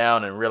sat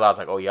down and realized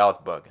like, oh yeah, I was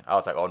bugging. I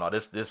was like, oh no,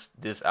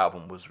 this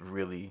album was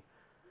really,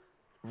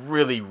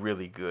 really,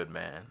 really good,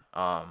 man.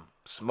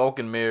 Smoke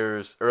and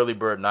Mirrors, Early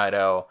Bird Night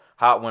Owl,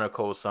 Hot Winter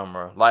Cold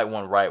Summer, Light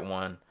One Right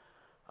One.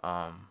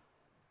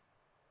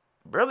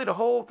 Really the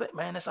whole thing,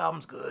 man. This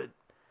album's good.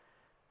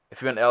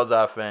 If you're an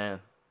Elzhi fan,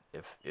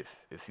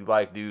 if you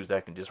like dudes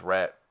that can just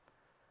rap,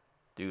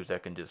 dudes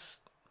that can just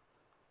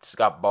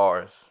got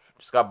bars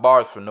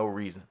for no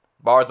reason,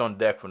 bars on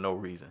deck for no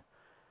reason,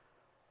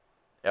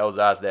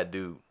 Elzhi's that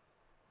dude.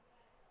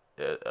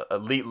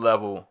 Elite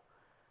level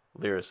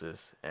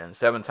lyricist, and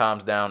 7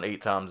 times down, 8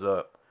 times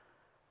up.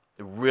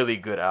 Really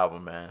good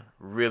album, man.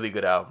 Really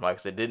good album. Like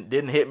I said,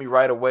 didn't hit me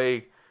right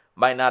away.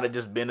 Might not have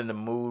just been in the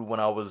mood when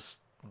I was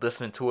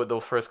listening to it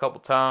those first couple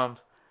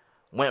times.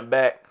 Went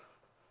back,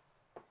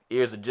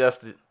 ears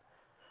adjusted.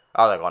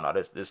 I was like, oh no,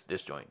 this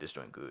joint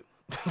good.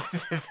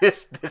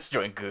 this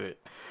joint good.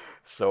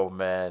 So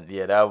man,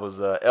 yeah, that was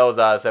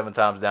Elzhi, 7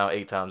 times down,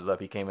 8 times up.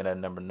 He came in at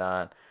number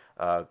 9.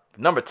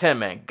 Number 10,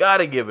 man,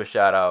 gotta give a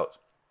shout out.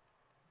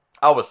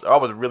 I was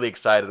really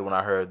excited when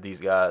I heard these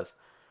guys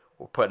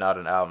were putting out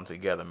an album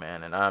together,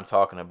 man. And I'm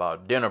talking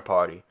about Dinner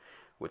Party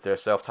with their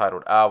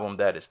self-titled album.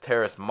 That is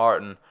Terrace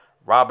Martin,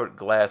 Robert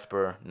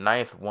Glasper,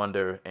 Ninth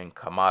Wonder, and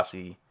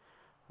Kamasi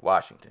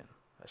Washington.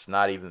 That's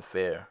not even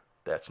fair.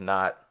 That's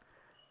not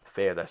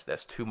fair.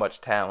 That's too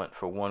much talent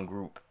for one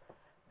group.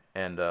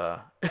 And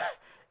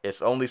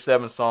it's only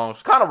 7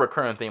 songs. Kind of a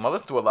recurring theme. I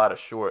listened to a lot of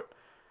short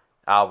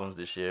albums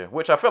this year,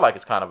 which I feel like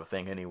is kind of a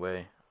thing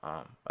anyway.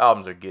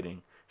 Albums are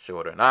getting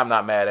shorter, and I'm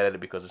not mad at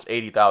it because it's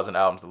 80,000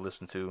 albums to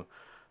listen to.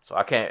 So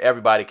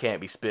everybody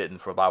can't be spitting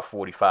for about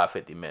 45,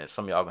 50 minutes.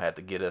 Some of y'all gonna have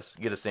to get us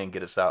in,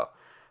 get us out.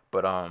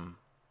 But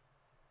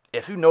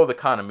if you know the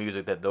kind of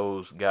music that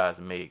those guys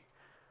make,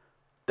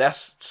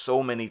 that's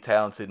so many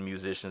talented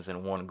musicians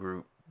in one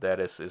group that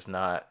it's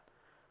not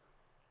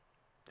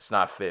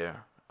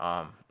fair.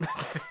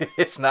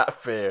 It's not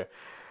fair.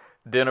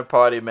 Dinner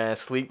Party, man.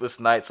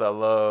 Sleepless Nights, I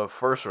love.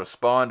 First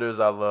Responders,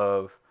 I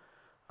love.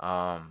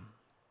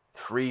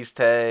 Freeze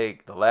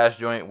Tag, the last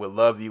joint with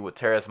Love You with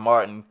Terrace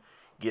Martin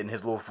getting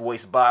his little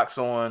voice box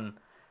on.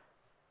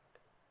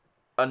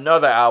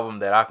 Another album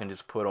that I can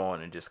just put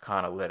on and just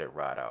kind of let it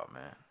ride out,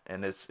 man.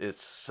 And it's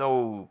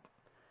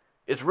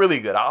really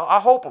good. I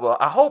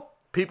hope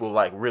people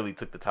like really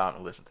took the time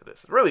to listen to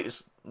this.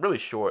 It's really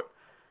short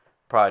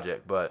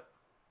project, but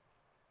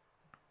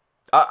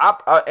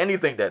I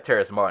anything that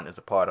Terrace Martin is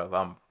a part of,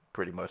 I'm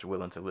pretty much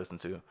willing to listen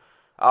to.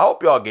 I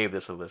hope y'all gave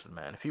this a listen,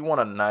 man. If you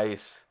want a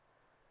nice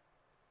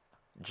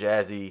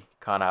jazzy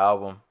kind of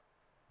album,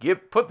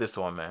 put this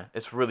on, man.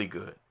 It's really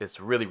good. It's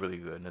really, really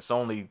good. And it's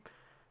only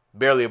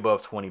barely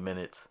above 20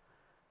 minutes.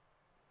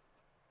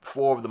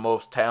 4 of the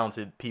most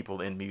talented people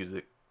in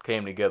music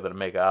came together to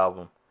make an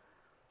album.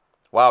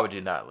 Why would you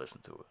not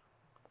listen to it?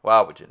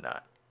 Why would you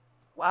not?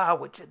 Why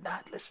would you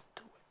not listen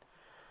to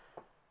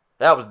it?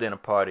 That was Dinner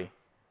Party.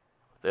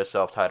 Their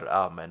self-titled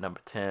album at number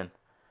 10.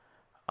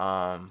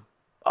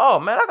 Oh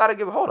man, I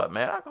gotta hold up,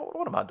 man.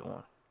 What am I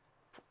doing?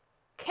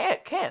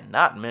 Can't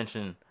not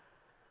mention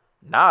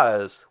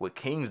Nas with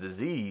King's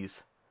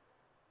Disease,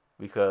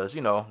 because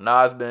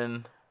Nas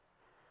been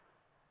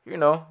a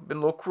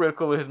little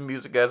critical of his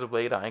music as of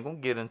late. I ain't gonna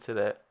get into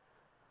that,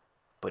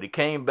 but he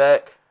came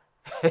back.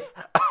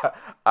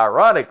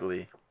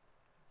 Ironically,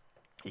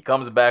 he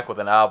comes back with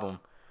an album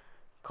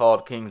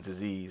called King's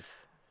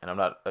Disease, and I'm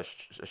not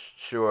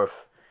sure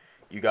if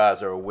you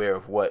guys are aware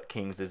of what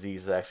King's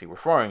Disease is actually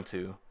referring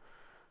to.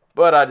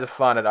 But I just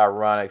find it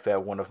ironic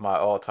that one of my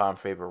all-time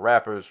favorite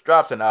rappers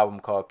drops an album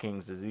called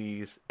King's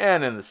Disease,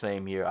 and in the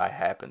same year I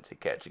happen to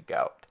catch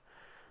gout.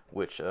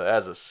 Which,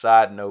 as a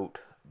side note,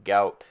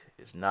 gout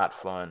is not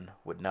fun.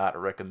 Would not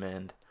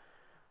recommend.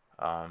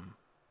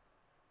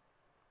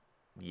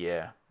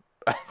 Yeah.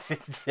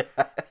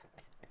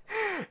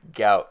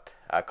 Gout.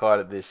 I caught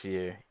it this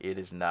year. It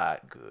is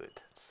not good.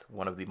 It's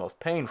one of the most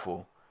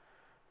painful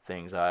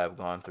things I have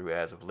gone through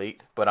as of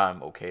late, but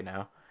I'm okay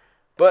now.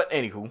 But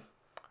anywho,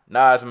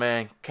 Nas,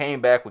 man,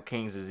 came back with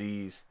King's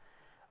Disease.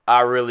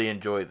 I really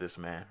enjoyed this,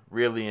 man.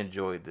 Really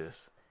enjoyed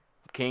this.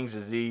 King's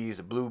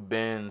Disease, Blue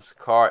Benz,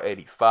 Car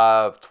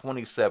 85,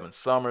 27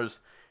 Summers.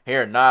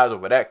 Hearing Nas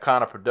over that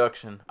kind of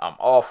production, I'm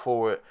all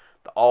for it.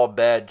 The All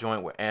Bad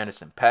joint with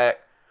Anderson .Paak.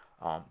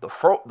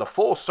 The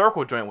Full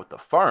Circle joint with The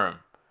Firm.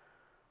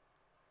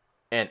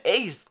 And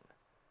AZ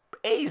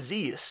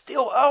is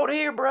still out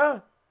here,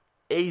 bruh.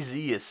 AZ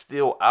is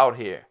still out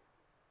here.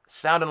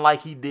 Sounding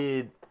like he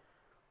did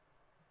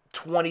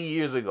 20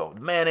 years ago.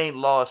 The man ain't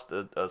lost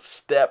a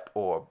step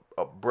or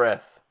a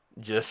breath.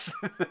 Just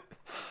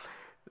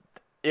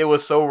it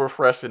was so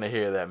refreshing to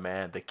hear that,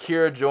 man. The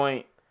Cure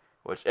joint,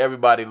 which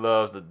everybody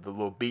loves, the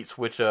little beat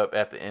switch up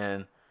at the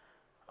end.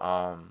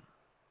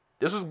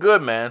 This was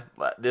good, man.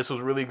 This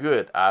was really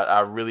good. I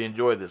really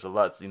enjoyed this a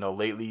lot.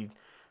 Lately,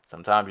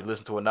 sometimes you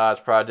listen to a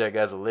Nas project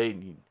as of late,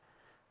 and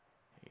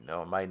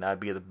it might not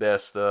be the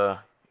best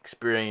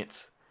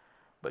experience.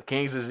 But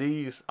King's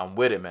Disease, I'm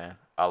with it, man.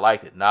 I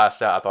liked it.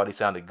 Nas, I thought he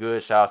sounded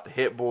good. Shout outs to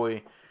Hit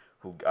Boy,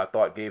 who I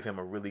thought gave him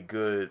a really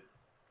good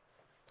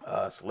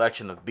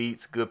selection of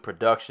beats, good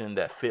production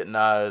that fit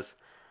Nas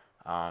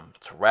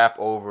to rap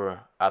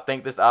over. I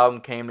think this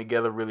album came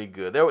together really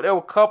good. There were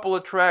a couple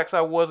of tracks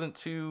I wasn't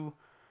too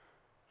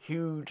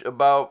huge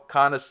about,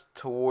 kind of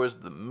towards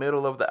the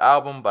middle of the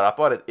album, but I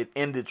thought it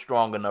ended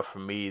strong enough for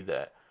me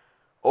that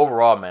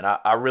overall, man,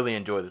 I really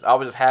enjoyed this. I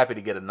was just happy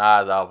to get a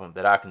Nas album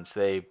that I can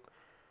say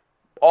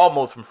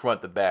almost from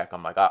front to back.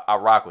 I'm like, I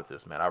rock with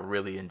this, man. I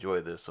really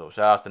enjoyed this. So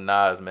shout out to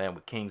Nas, man,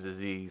 with King's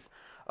Disease.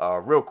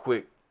 Real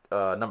quick,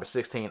 number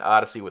 16,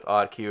 Odyssey with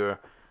Odd Cure.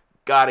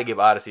 Gotta give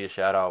Odyssey a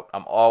shout out.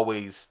 I'm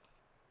always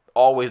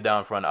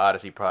down for an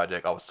Odyssey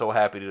project. I was so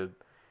happy to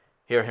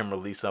hear him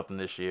release something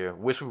this year.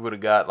 Wish we would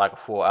have got like a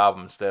full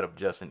album instead of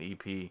just an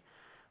EP.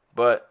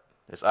 But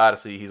it's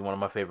Odyssey. He's one of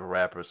my favorite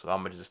rappers, so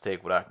I'm going to just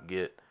take what I can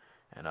get.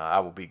 And I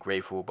will be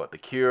grateful. But The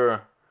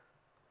Cure,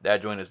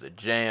 that joint is the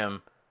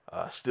jam.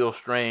 Still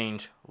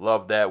Strange,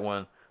 love that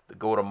one. The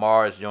Go to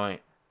Mars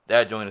joint,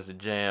 that joint is the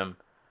jam.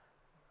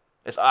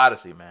 It's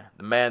Odyssey, man.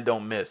 The man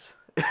don't miss.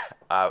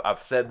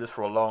 I've said this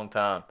for a long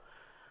time.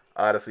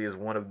 Odyssey is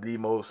one of the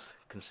most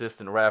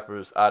consistent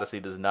rappers. Odyssey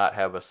does not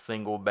have a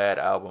single bad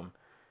album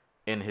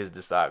in his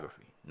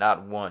discography.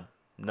 Not one.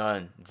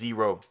 None.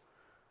 Zero.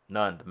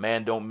 None. The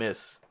man don't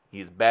miss.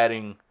 He's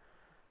batting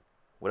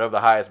whatever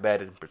the highest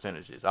batting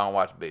percentage is. I don't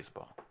watch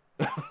baseball.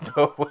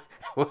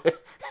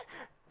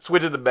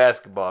 Switch it to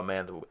basketball,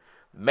 man. The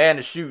man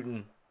is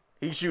shooting.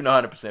 He's shooting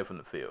 100% from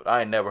the field.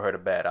 I ain't never heard a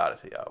bad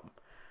Odyssey album.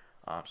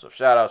 So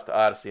shout outs to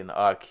Odyssey and the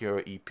Odd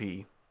Cure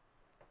EP.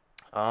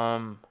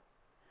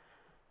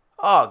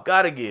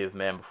 Gotta give,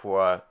 man,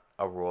 before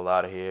I roll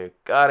out of here.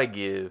 Gotta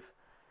give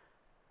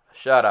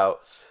shout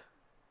outs.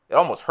 It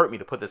almost hurt me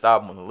to put this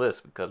album on the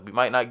list because we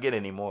might not get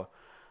any more.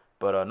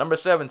 But number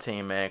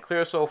 17, man,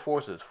 Clear Soul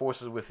Forces,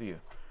 Forces with You.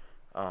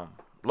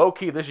 Low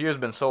key, this year's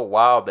been so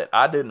wild that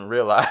I didn't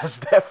realize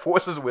that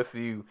Forces with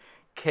You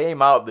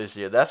came out this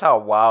year. That's how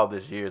wild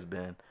this year's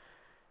been.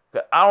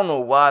 I don't know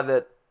why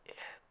that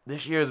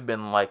this year's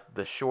been like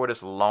the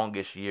shortest,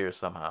 longest year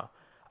somehow.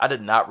 I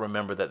did not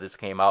remember that this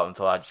came out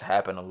until I just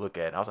happened to look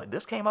at it. I was like,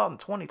 this came out in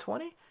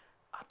 2020?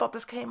 I thought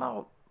this came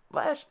out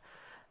last.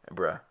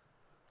 Bruh,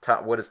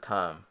 time, what is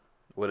time?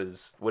 What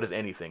is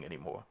anything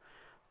anymore?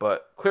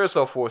 But Clear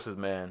Soul Forces,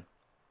 man,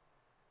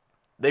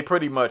 they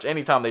pretty much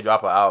anytime they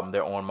drop an album,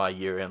 they're on my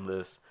year-end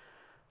list.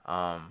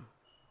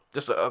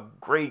 Just a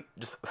great,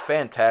 just a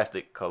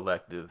fantastic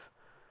collective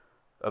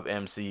of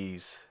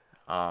MCs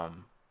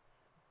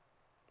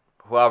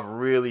who I've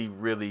really,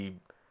 really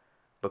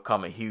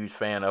become a huge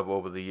fan of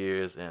over the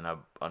years. And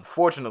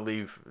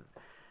unfortunately,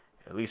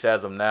 at least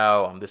as of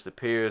now, this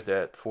appears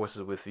that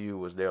Forces with You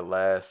was their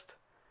last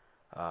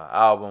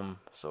album.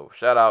 So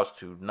shout outs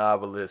to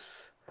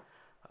Novelist,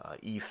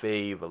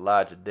 E-Fave,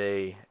 Elijah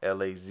Day,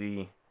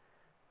 L.A.Z.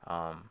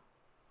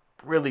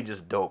 Really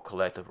just dope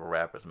collective of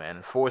rappers, man.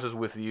 And Forces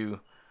with You,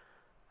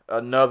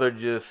 another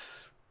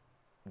just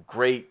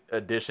great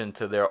addition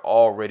to their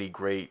already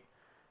great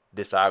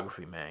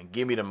discography, man.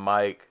 Give Me the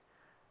Mic,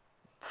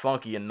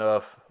 Funky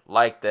Enough,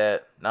 Like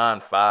That,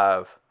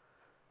 9-5,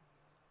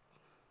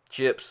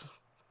 Chips.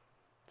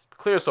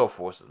 Clear Soul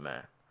Forces,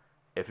 man.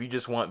 If you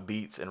just want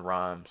beats and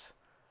rhymes,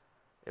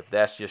 if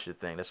that's just your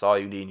thing, that's all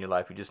you need in your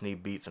life. You just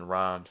need beats and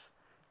rhymes.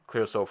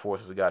 Clear Soul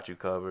Forces have got you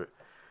covered.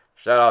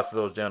 Shout out to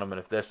those gentlemen.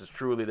 If this is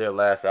truly their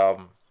last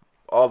album,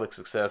 all the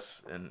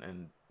success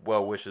and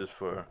well wishes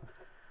for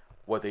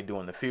what they do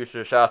in the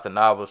future. Shout out to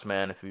Novelist,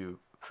 man. If you're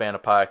a fan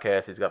of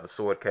podcasts, he's got the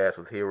Swordcast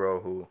with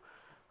Hero, who,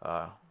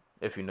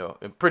 if you know,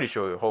 I'm pretty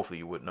sure, hopefully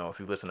you would know, if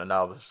you listen to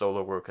Novelist,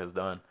 solo work has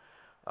done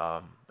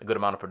a good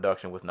amount of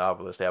production with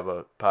Novelist. They have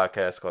a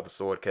podcast called the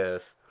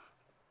Swordcast.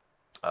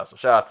 So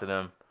shout out to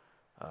them.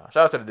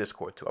 Shout out to the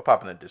Discord, too. I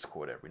pop in the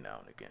Discord every now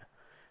and again.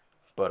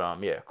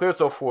 But, yeah, Clear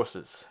Soul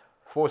Forces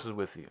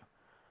with You.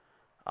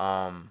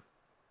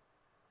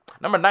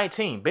 Number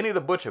 19, Benny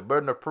the Butcher,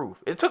 Burden of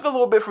Proof. It took a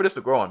little bit for this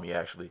to grow on me,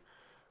 actually.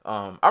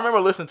 I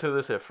remember listening to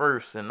this at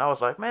first, and I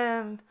was like,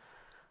 man,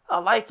 I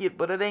like it,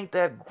 but it ain't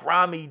that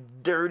grimy,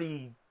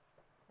 dirty,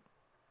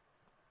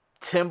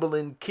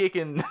 Timbaland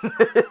kicking,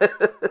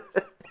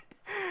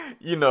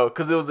 you know,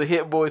 because it was a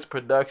Hit Boys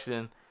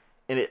production,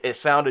 and it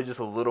sounded just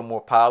a little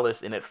more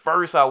polished. And at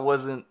first, I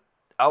ain't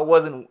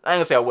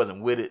gonna say I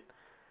wasn't with it,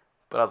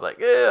 but I was like,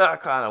 yeah, I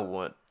kind of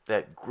want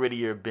that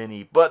grittier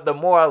Benny. But the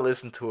more I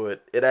listened to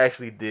it, it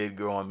actually did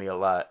grow on me a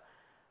lot.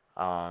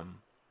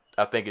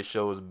 I think it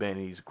shows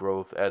Benny's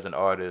growth as an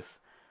artist.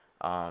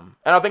 And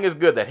I think it's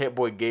good that Hit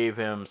Boy gave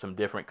him some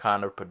different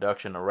kind of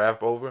production to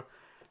rap over.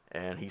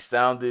 And he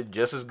sounded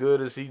just as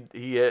good as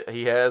he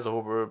has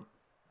over,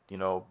 you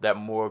know, that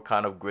more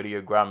kind of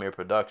grittier, grimier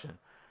production.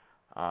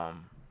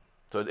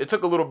 So it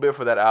took a little bit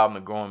for that album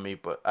to grow on me,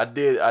 but I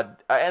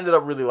ended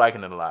up really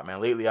liking it a lot,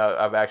 man. Lately,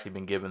 I've actually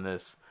been giving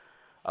this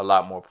a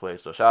lot more play.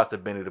 So shout out to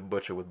Benny the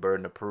Butcher with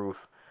Burden of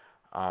Proof.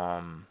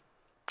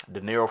 De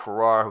Niro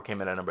Ferrar, who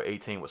came in at number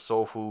 18 with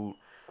Soul Food.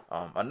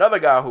 Another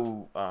guy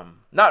who,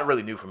 not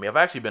really new for me. I've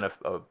actually been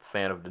a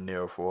fan of De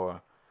Niro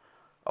for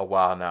a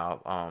while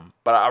now.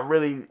 But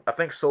I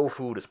think Soul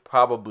Food is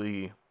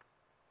probably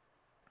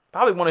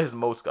one of his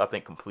most, I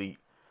think, complete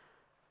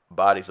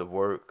bodies of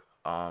work.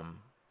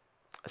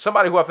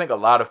 Somebody who I think a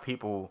lot of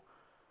people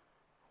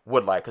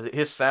would like, because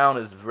his sound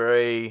is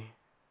very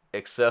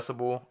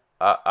accessible,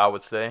 I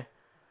would say.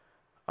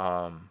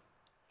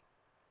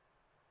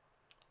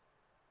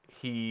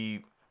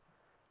 He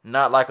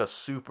not like a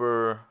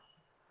super.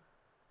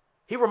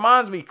 He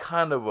reminds me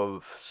kind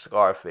of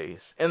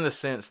Scarface in the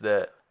sense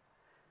that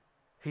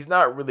he's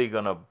not really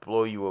gonna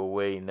blow you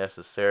away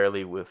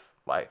necessarily with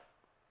like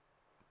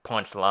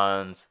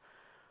punchlines,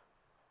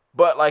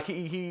 but like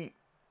he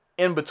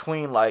in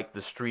between like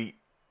the street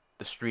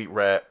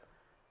rap,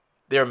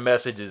 there are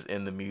messages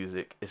in the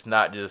music. It's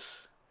not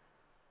just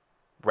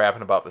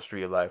rapping about the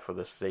street life for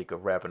the sake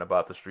of rapping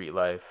about the street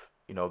life.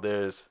 You know,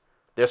 there's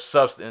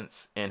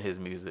substance in his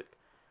music,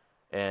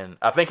 and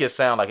I think his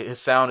sound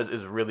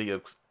is really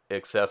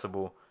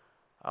accessible.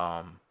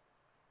 I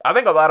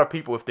think a lot of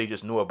people, if they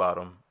just knew about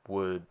him,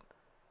 would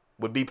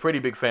be pretty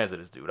big fans of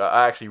this dude.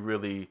 I actually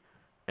really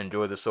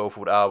enjoyed the Soul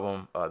Food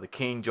album. The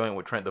King joint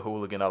with Trent the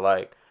Hooligan, I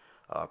like.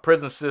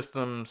 Prison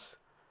Systems,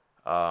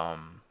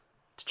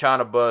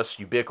 China Bus,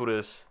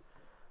 Ubiquitous.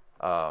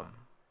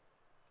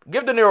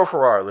 Give De Niro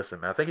Ferrar a listen,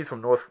 man. I think he's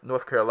from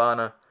North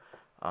Carolina.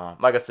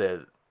 Like I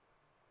said,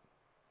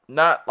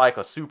 not like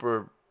a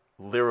super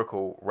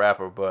lyrical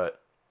rapper,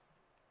 but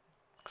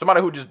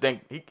somebody who just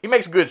he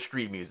makes good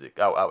street music,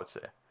 I would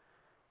say.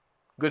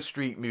 Good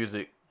street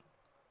music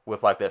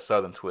with like that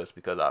southern twist,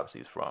 because obviously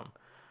he's from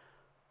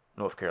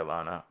North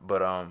Carolina.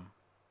 But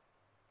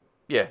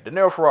yeah, De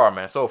Niro Ferrar,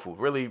 man, Soul Food.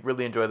 Really,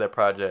 really enjoyed that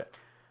project.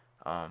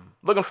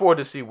 Looking forward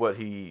to see what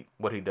he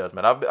does,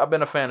 man. I've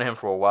been a fan of him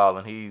for a while,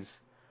 and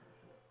he's,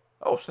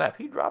 oh snap,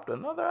 he dropped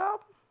another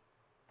album?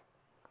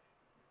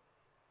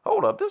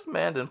 Hold up, this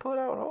man didn't put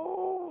out,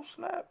 oh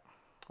snap.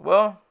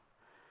 Well,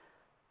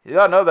 He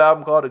got another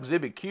album called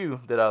Exhibit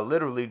Q that I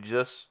literally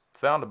just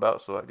found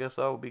about, so I guess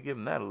I will be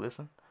giving that a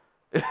listen.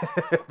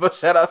 But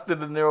shout outs to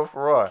De Niro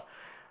Ferrar,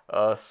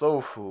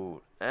 Soul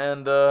Food,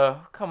 and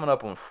coming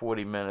up on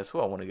 40 minutes. Who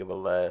I want to give a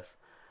last?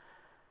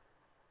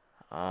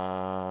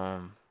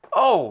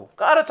 Oh,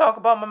 gotta talk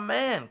about my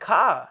man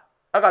Ka.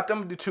 I got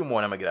them to do two more,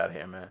 and I'm gonna get out of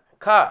here, man.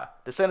 Ka,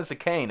 Descendants of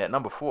Cain at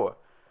number 4.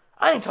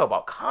 I didn't talk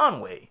about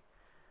Conway.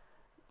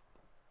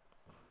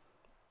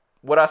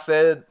 What I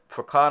said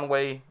for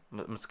Conway, I'm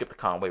gonna skip the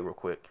Conway real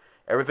quick.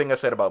 Everything I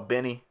said about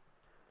Benny,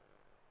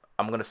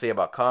 I'm gonna say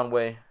about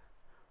Conway,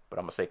 but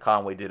I'm gonna say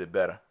Conway did it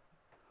better.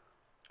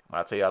 When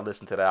I tell you I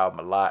listened to that album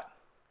a lot,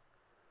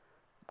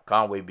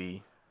 Conway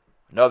be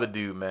another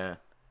dude, man.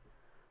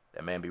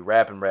 That man be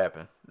rapping.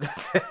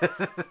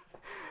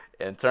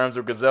 In terms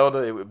of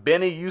Griselda,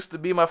 Benny used to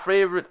be my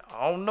favorite.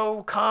 I don't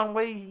know,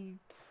 Conway's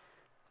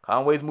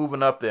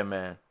moving up there,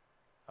 man.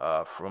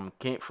 From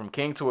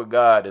King to a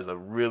God is a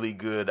really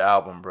good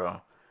album,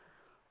 bro.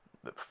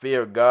 The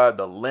Fear of God,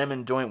 the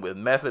Lemon joint with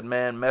Method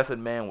Man. Method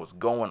Man was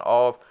going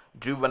off.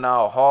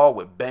 Juvenile Hall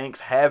with Banks,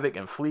 Havoc,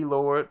 and Flea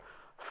Lord.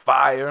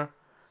 Fire.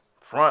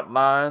 Front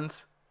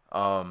Lines.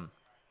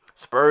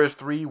 Spurs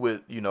 3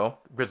 with,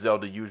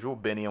 Griselda usual,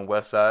 Benny and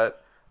Westside.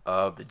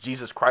 The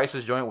Jesus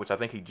Crisis joint, which I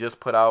think he just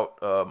put out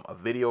a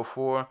video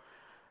for.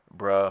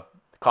 Bruh,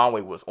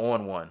 Conway was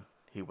on one.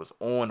 He was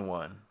on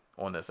one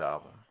on this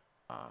album.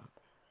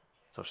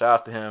 So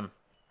shouts to him.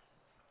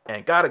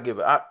 And gotta give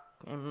it, I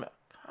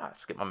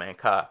skip my man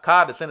Ka.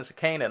 Ka, Descendants of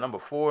Cain at number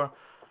 4.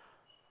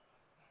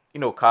 You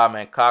know Ka,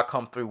 man. Ka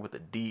come through with the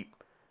deep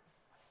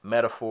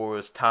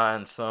metaphors,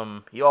 tying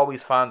some. He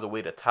always finds a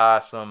way to tie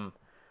some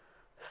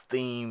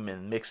theme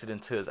and mix it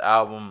into his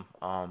album.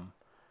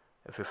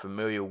 If you're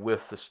familiar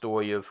with the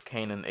story of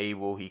Cain and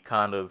Abel, he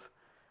kind of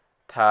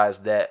ties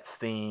that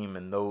theme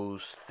and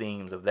those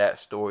themes of that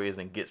stories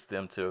and gets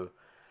them to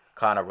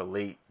kind of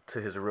relate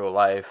to his real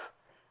life.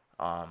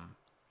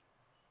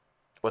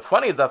 What's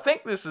funny is I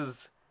think this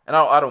is, and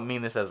I don't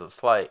mean this as a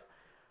slight,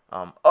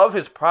 of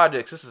his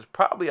projects, this is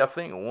probably, I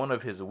think, one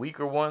of his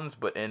weaker ones,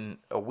 but in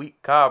a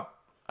weak Cobb,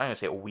 I ain't gonna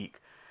say a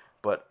weak,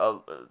 but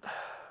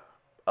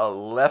a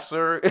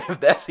lesser, if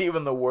that's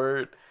even the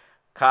word,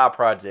 Cobb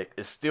project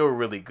is still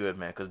really good,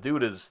 man, because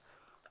dude is,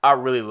 I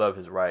really love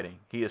his writing.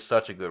 He is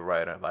such a good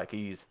writer. Like,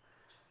 he's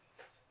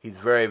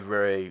very,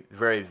 very,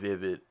 very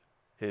vivid.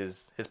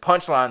 His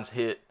punchlines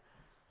hit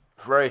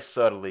very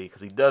subtly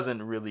because he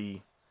doesn't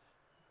really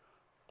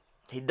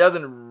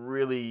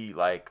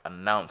like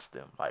announce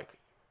them. Like,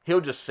 he'll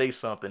just say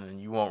something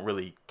and you won't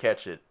really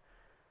catch it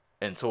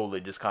until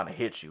it just kind of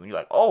hits you and you're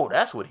like, oh,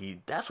 that's what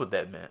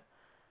that meant.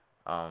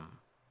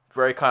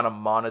 Very kind of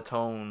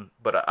monotone,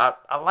 but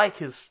I like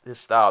his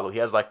style though. He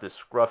has like this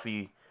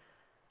scruffy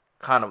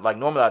kind of, like,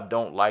 normally I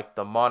don't like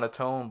the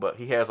monotone, but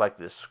he has like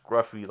this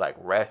scruffy,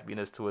 like,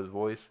 raspiness to his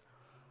voice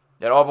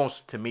that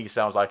almost to me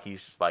sounds like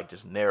he's like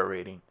just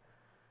narrating,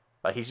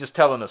 like he's just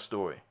telling a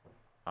story.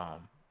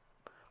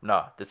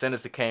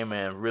 Descendants of Cain,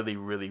 man, really,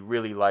 really,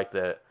 really like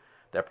that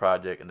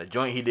project. And the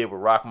joint he did with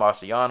Rock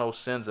Marciano,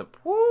 Sins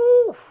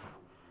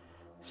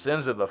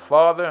of the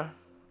Father.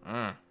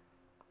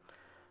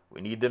 We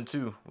need them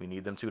too. We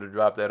need them too to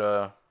drop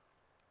that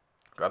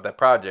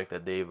project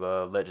that they've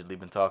allegedly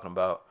been talking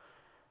about.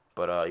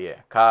 But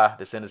yeah, Ka,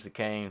 Descendants of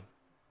Cain,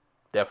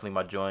 definitely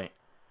my joint.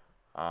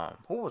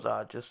 Who was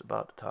I just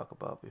about to talk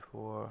about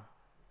before?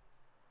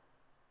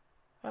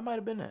 That might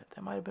have been it.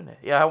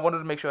 Yeah, I wanted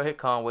to make sure I hit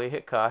Conway,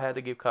 hit Ka. I had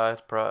to give Ka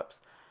his props.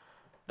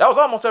 That was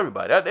almost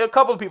everybody. There a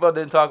couple of people I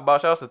didn't talk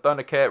about. Shout out to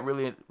Thundercat.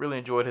 Really, really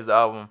enjoyed his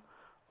album.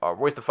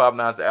 Royce da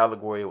 5'9's The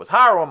Allegory was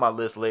higher on my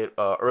list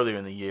earlier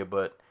in the year,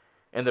 but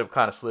ended up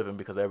kind of slipping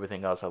because of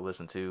everything else I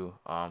listened to.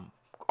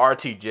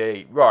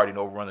 RTJ, you already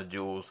know, Run the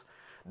Jewels.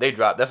 They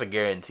dropped. That's a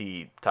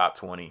guaranteed top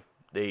 20.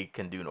 They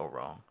can do no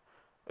wrong.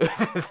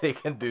 They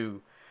can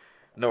do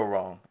no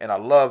wrong. And I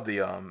love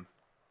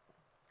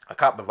I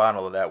copped the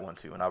vinyl of that one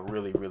too, and I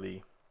really,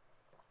 really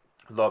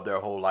love their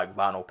whole like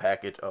vinyl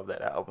package of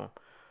that album.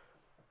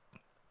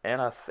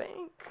 And I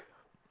think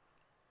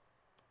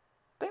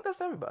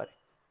that's everybody.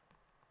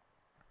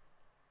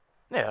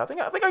 Yeah, I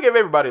think I gave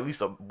everybody at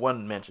least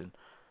one mention.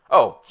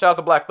 Oh, shout out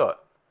to Black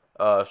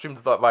Thought. Stream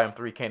to Thought Volume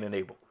 3, Cain and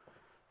Abel.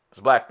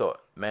 It's Black Thought.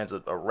 Man's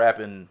a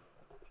rapping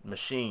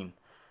machine.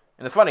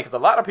 And it's funny because a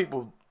lot of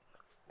people,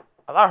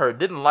 I heard,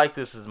 didn't like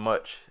this as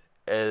much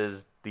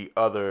as the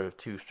other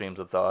two streams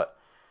of thought.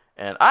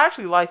 And I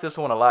actually like this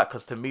one a lot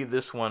because to me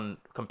this one,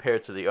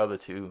 compared to the other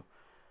two,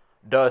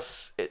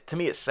 to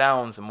me it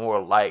sounds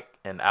more like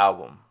an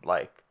album.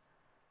 Like,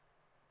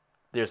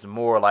 there's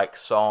more like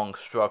song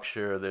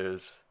structure.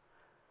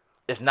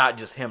 It's not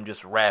just him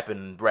just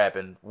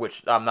rapping,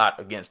 which I'm not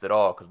against at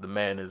all because the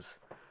man is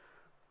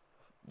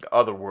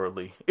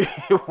otherworldly.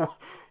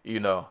 You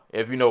know,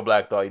 if you know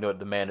Black Thought, you know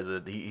the man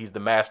is he's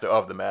the master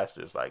of the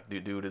masters. Like,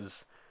 dude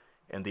is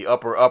in the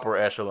upper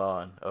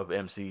echelon of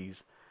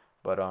MCs.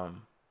 But I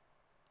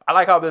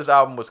like how this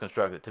album was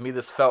constructed. To me,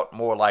 this felt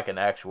more like an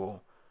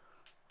actual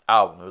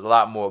album. There was a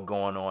lot more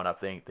going on, I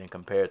think, than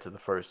compared to the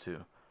first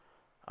two.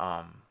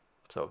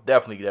 So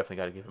definitely got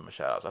to give him a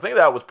shout out. So I think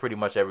that was pretty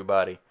much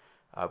everybody.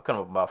 Come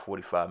up about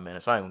 45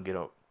 minutes. So I ain't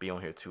gonna be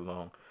on here too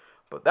long.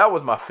 But that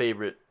was my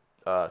favorite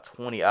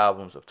 20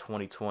 albums of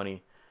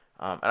 2020.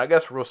 And I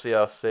guess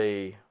I'll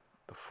say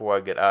before I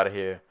get out of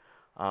here.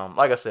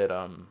 Like I said,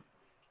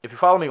 if you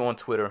follow me on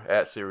Twitter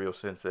at Serial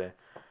Sensei,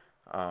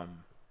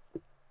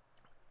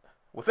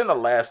 within the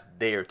last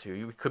day or two,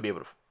 you should be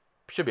able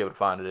to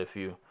find it if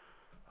you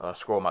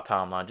scroll my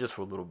timeline just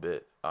for a little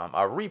bit.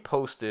 I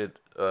reposted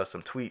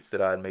some tweets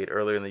that I had made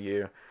earlier in the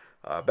year.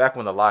 Back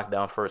when the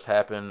lockdown first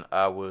happened,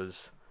 I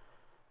was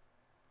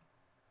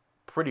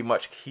pretty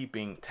much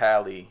keeping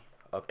tally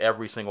of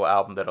every single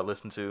album that I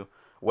listened to,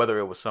 whether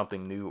it was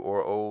something new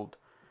or old.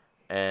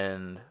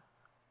 And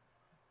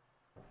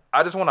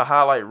I just want to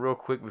highlight real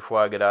quick before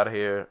I get out of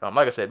here.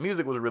 Like I said,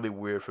 music was really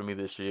weird for me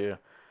this year.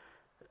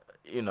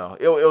 You know,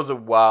 it was a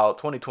wild.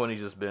 2020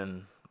 just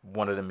been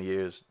one of them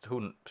years.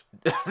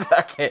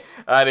 I didn't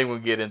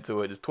even get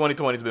into it. Just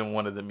 2020's been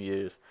one of them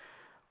years.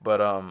 But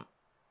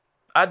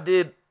I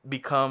did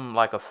become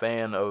like a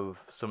fan of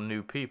some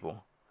new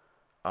people,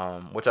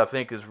 which I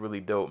think is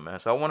really dope, man.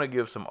 So I want to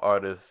give some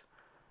artists,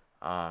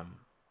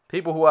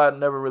 people who I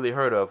never really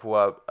heard of, who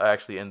I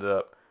actually ended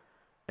up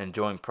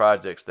enjoying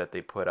projects that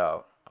they put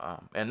out.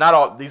 And not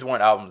all these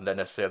weren't albums that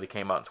necessarily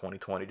came out in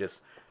 2020.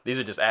 These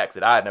are just acts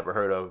that I had never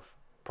heard of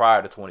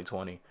prior to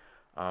 2020.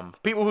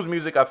 People whose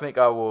music I think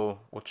I will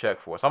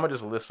check for. So I'm gonna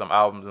just list some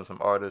albums and some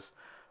artists.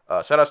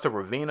 Shout outs to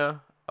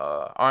Ravina,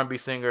 R&B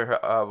singer.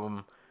 Her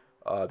album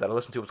that I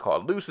listened to was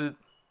called Lucid.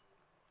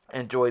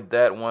 Enjoyed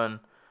that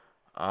one.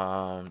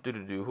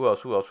 Who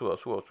else we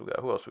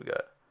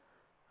got?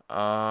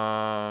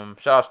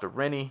 Shout outs to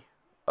Rennie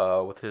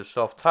with his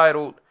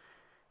self-titled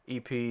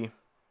EP.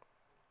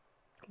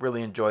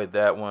 Really enjoyed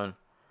that one.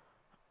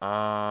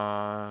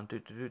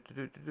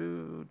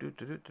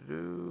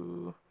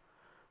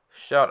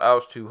 Shout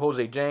outs to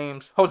Jose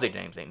James. Jose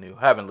James ain't new.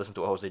 I haven't listened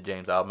to a Jose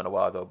James album in a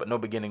while though, but No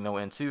Beginning, No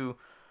End 2.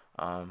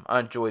 I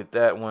enjoyed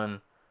that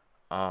one.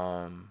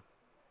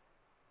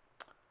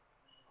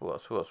 Who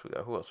else we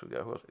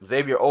got?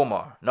 Xavier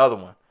Omar, another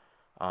one.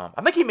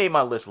 I think he made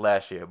my list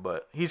last year,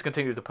 but he's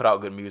continued to put out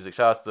good music.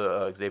 Shout outs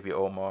to Xavier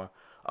Omar.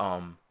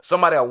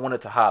 Somebody I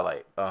wanted to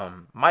highlight,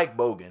 Mike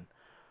Bogan.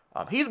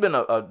 He's been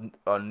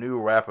a new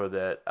rapper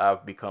that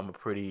I've become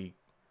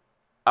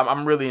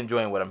I'm really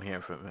enjoying what I'm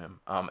hearing from him.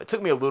 It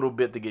took me a little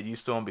bit to get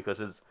used to him because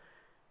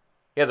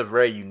he has a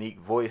very unique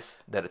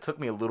voice that it took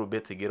me a little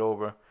bit to get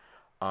over.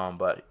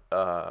 But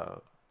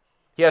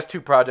he has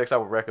two projects I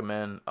would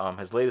recommend.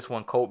 His latest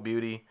one, Cult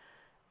Beauty,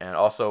 and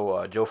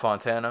also Joe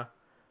Fontana,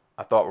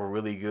 I thought were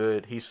really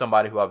good. He's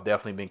somebody who I've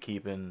definitely been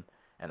keeping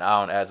an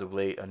eye on as of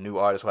late, a new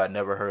artist who I'd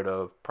never heard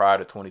of prior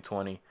to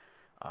 2020.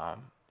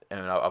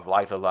 And I've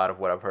liked a lot of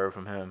what I've heard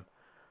from him.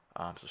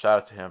 So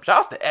shout out to him.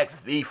 Shout out to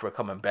XV for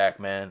coming back,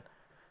 man.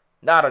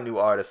 Not a new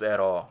artist at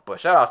all,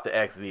 but shout outs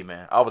to XV,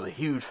 man. I was a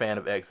huge fan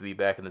of XV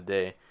back in the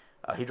day.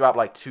 He dropped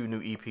like 2 new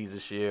EPs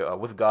this year,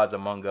 With Gods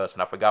Among Us,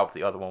 and I forgot what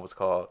the other one was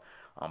called.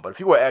 But if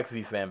you were an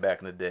XV fan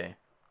back in the day,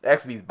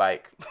 XV's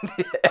bike.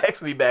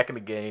 XV back in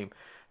the game.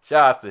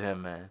 Shout outs to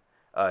him, man.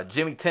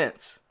 Jimmy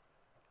Tense,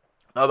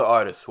 another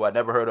artist who I'd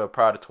never heard of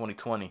prior to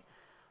 2020.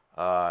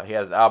 He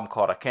has an album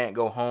called I Can't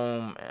Go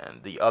Home,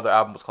 and the other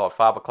album was called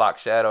 5 O'Clock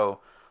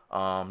Shadow.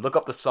 Look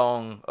up the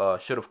song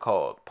Should Have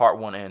Called, Part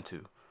 1 and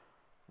 2.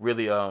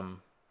 Really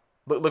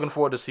looking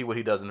forward to see what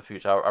he does in the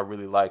future. I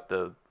really like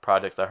the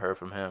projects I heard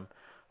from him.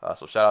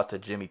 So shout out to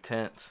Jimmy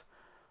Tense.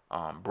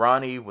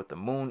 Bronny with the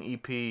Moon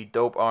EP,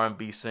 dope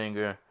R&B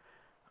singer.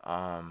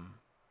 Man,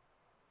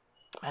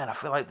 I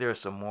feel like there are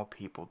some more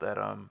people that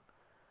I'm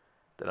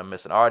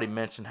missing. I already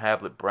mentioned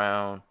Hablet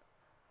Brown.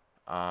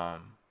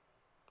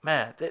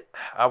 Man,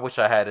 I wish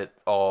I had it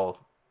all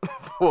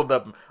pulled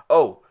up.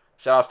 Oh,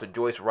 shout outs to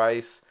Joyce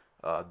Rice.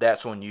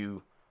 That's On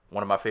You,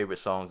 one of my favorite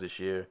songs this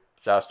year.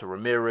 Shout outs to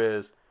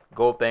Ramirez,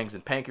 Gold Things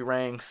and Panky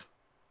Rings.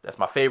 That's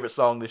my favorite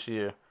song this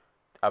year.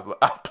 I've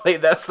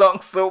played that song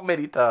so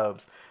many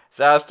times.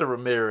 Shout outs to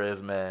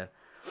Ramirez, man.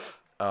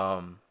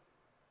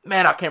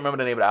 Man, I can't remember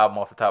the name of the album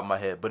off the top of my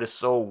head, but it's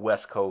so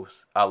West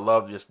Coast. I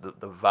love just the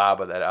vibe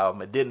of that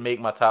album. It didn't make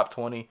my top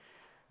 20,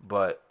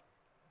 but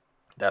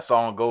that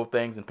song Gold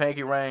Things and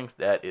Panky Rings,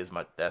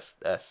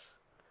 that's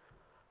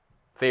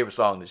favorite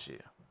song this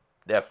year.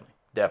 Definitely.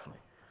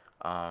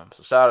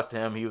 So shout outs to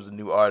him. He was a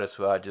new artist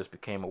who I just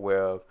became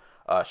aware of.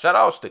 Shout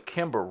outs to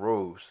Kimber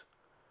Rose.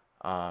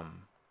 What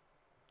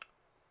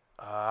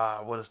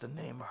is the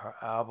name of her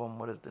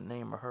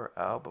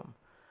album?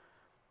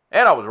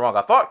 And I was wrong.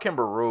 I thought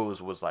Kimber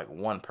Rose was like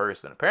one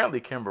person.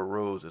 Apparently Kimber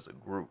Rose is a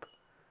group,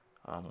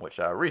 which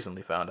I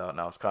recently found out, and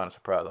I was kind of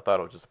surprised. I thought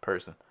it was just a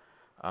person.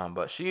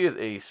 But she is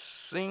a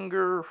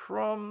singer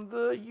from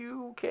the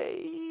UK,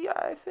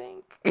 I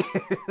think.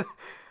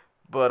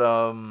 But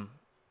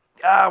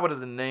what is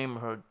the name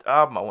of her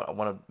album? I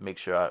want to make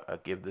sure I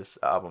give this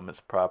album its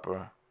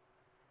proper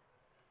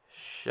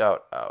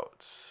shout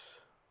out.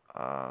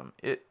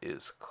 It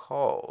is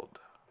called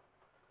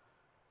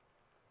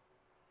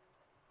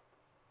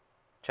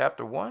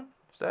Chapter 1.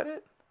 Is that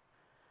it?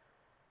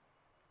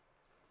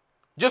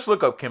 just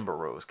look up Kimber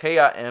Rose,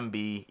 Kimberoze.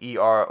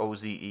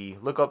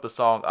 Look up the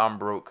song I'm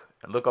Broke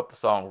and look up the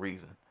song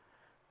Reason,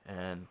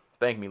 and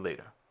thank me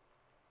later.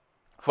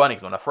 Funny,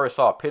 because when I first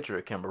saw a picture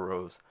of Kimber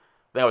Rose,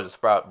 then I was just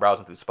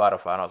browsing through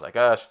Spotify, and I was like,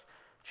 gosh,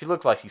 she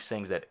looks like she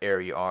sings that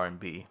airy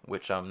R&B,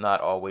 which I'm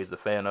not always a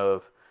fan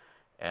of,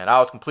 and I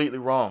was completely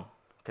wrong.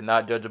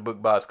 Cannot judge a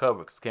book by its cover,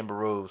 because Kimber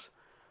Rose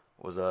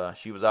was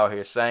she was out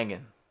here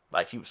singing,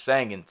 like she was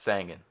singing,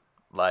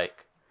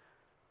 like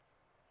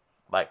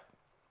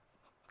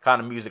kind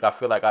of music I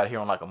feel like I'd hear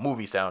on like a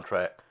movie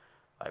soundtrack.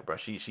 Like, bro,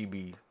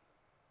 she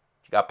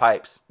got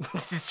pipes.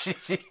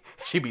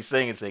 she be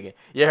singing.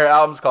 Yeah, her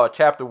album's called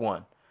Chapter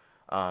 1.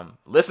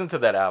 Listen to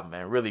that album,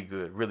 man. Really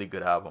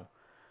good album.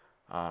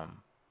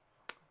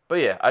 But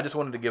yeah, I just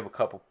wanted to give a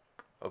couple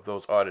of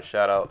those artist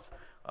shout outs.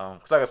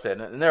 Cause like I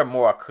said, and there are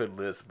more I could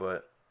list,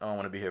 but I don't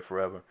want to be here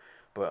forever.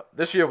 But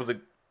this year was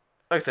like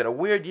I said, a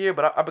weird year,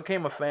 but I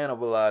became a fan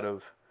of a lot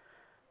of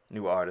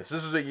new artists.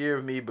 This is a year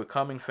of me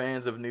becoming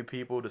fans of new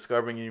people,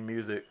 discovering new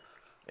music,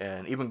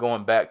 and even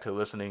going back to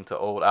listening to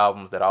old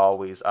albums that I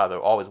always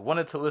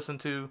wanted to listen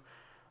to,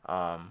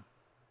 or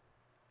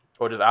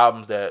just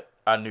albums that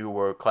I knew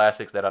were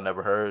classics that I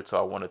never heard. So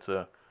I wanted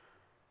to,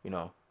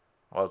 I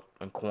was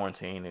in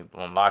quarantine and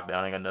on lockdown,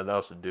 I ain't got nothing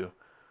else to do.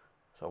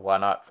 So why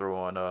not throw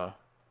on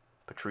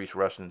Patrice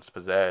Rushen's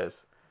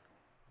Pizzazz?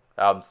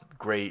 The album's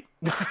great.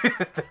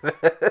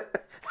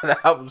 The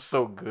album's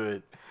so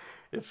good.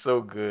 It's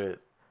so good.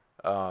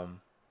 Nah,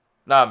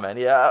 man.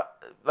 Yeah,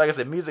 like I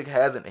said, music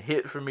hasn't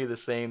hit for me the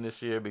same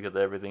this year because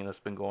of everything that's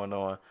been going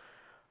on.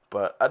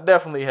 But I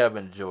definitely have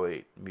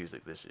enjoyed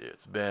music this year.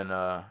 It's been,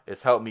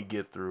 it's helped me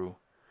get through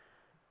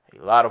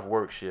a lot of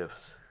work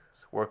shifts.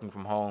 Working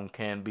from home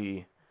can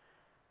be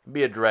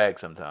a drag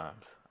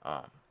sometimes.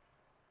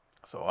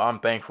 So I'm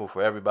thankful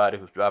for everybody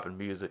who's dropping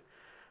music.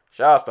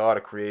 Shout out to all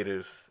the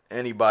creators,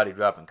 anybody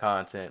dropping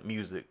content,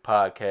 music,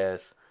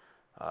 podcasts,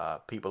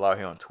 people out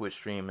here on Twitch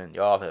streaming.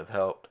 Y'all have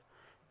helped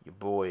your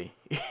boy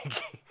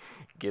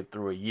get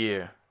through a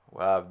year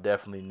where I've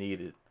definitely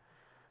needed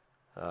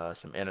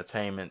some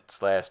entertainment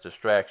 /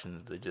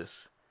 distractions to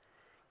just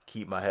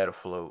keep my head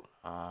afloat.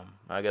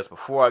 I guess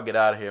before I get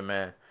out of here,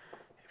 man,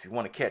 if you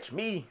want to catch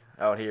me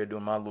out here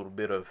doing my little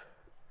bit of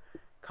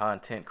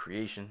content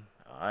creation,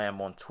 I am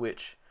on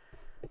Twitch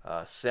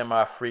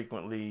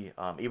semi-frequently,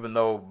 even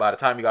though by the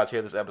time you guys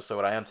hear this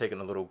episode, I am taking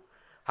a little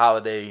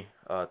holiday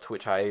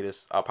Twitch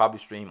hiatus. I'll probably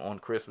stream on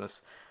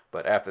Christmas,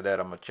 but after that,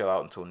 I'm going to chill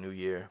out until New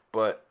Year.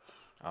 But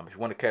if you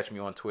want to catch me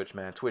on Twitch,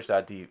 man,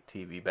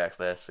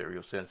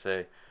 twitch.tv/Serial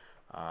Sensei.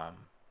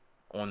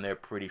 On there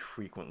pretty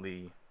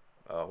frequently.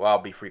 I'll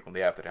be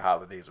frequently after the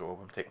holidays are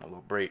over. I'm taking a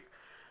little break.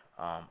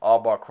 All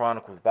Bar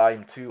Chronicles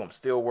Volume 2, I'm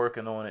still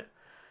working on it.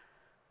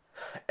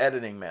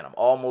 Editing, man, I'm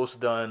almost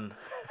done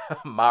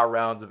my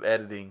rounds of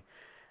editing,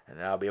 and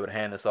then I'll be able to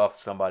hand this off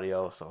to somebody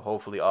else. So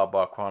hopefully All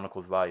Bar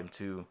Chronicles Volume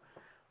 2,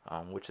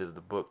 which is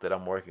the book that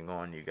I'm working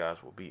on, you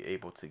guys will be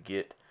able to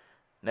get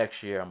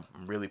next year. I'm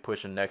really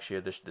pushing next year.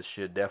 This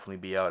should definitely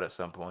be out at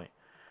some point.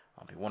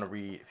 If you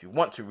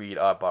want to read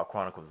Odd Bar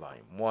Chronicles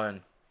Volume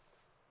 1,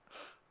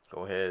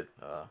 go ahead,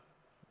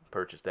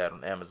 purchase that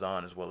on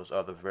Amazon as well as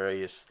other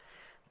various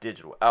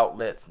digital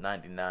outlets.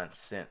 99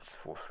 cents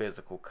for a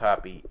physical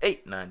copy,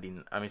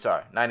 99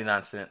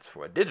 cents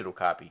for a digital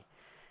copy,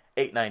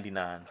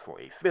 $8.99 for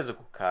a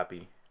physical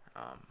copy.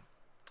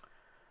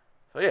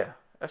 So yeah,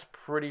 that's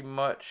pretty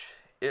much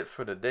it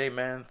for today,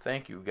 man.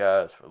 Thank you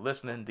guys for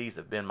listening. These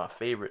have been my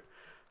favorite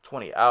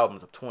 20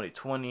 albums of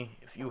 2020.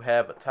 If you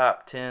have a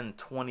top 10,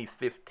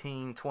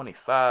 2015,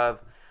 25,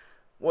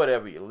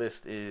 whatever your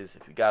list is,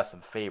 if you got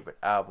some favorite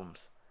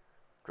albums,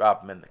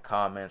 drop them in the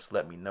comments.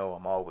 Let me know.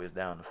 I'm always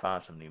down to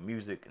find some new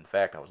music. In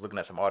fact, I was looking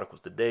at some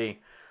articles today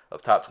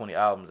of top 20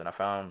 albums, and I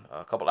found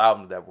a couple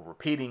albums that were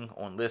repeating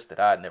on lists that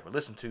I had never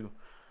listened to.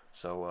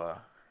 So,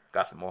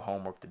 got some more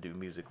homework to do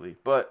musically.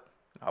 But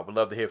I would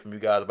love to hear from you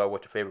guys about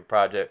what your favorite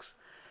projects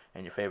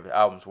and your favorite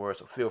albums were.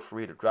 So feel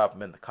free to drop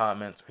them in the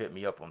comments. Hit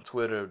me up on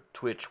Twitter,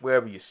 Twitch,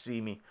 wherever you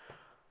see me.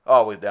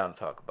 Always down to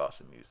talk about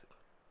some music.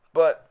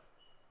 But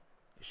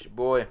it's your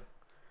boy,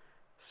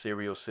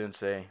 Serial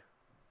Sensei.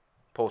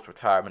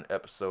 Post-retirement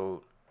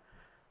episode.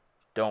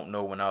 Don't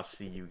know when I'll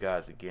see you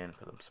guys again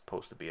because I'm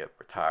supposed to be a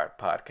retired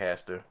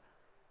podcaster.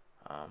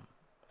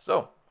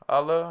 So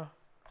I'll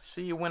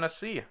see you when I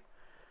see you.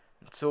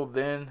 Until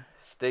then,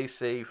 stay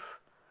safe.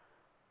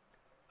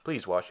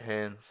 Please wash your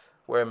hands.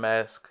 Wear a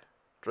mask.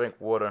 Drink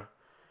water.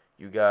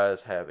 You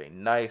guys have a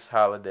nice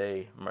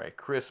holiday. Merry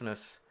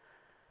Christmas.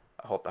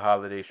 I hope the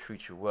holidays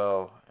treat you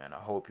well, and I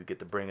hope you get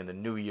to bring in the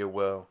new year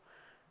well.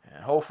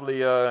 And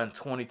hopefully in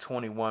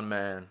 2021,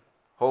 man,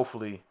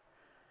 hopefully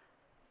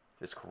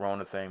this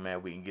corona thing,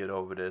 man, we can get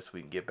over this.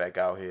 We can get back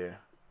out here,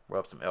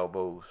 rub some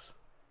elbows,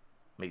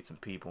 meet some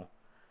people.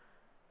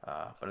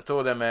 But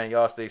until then, man,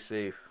 y'all stay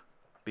safe.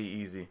 Be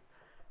easy.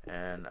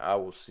 And I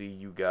will see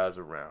you guys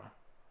around.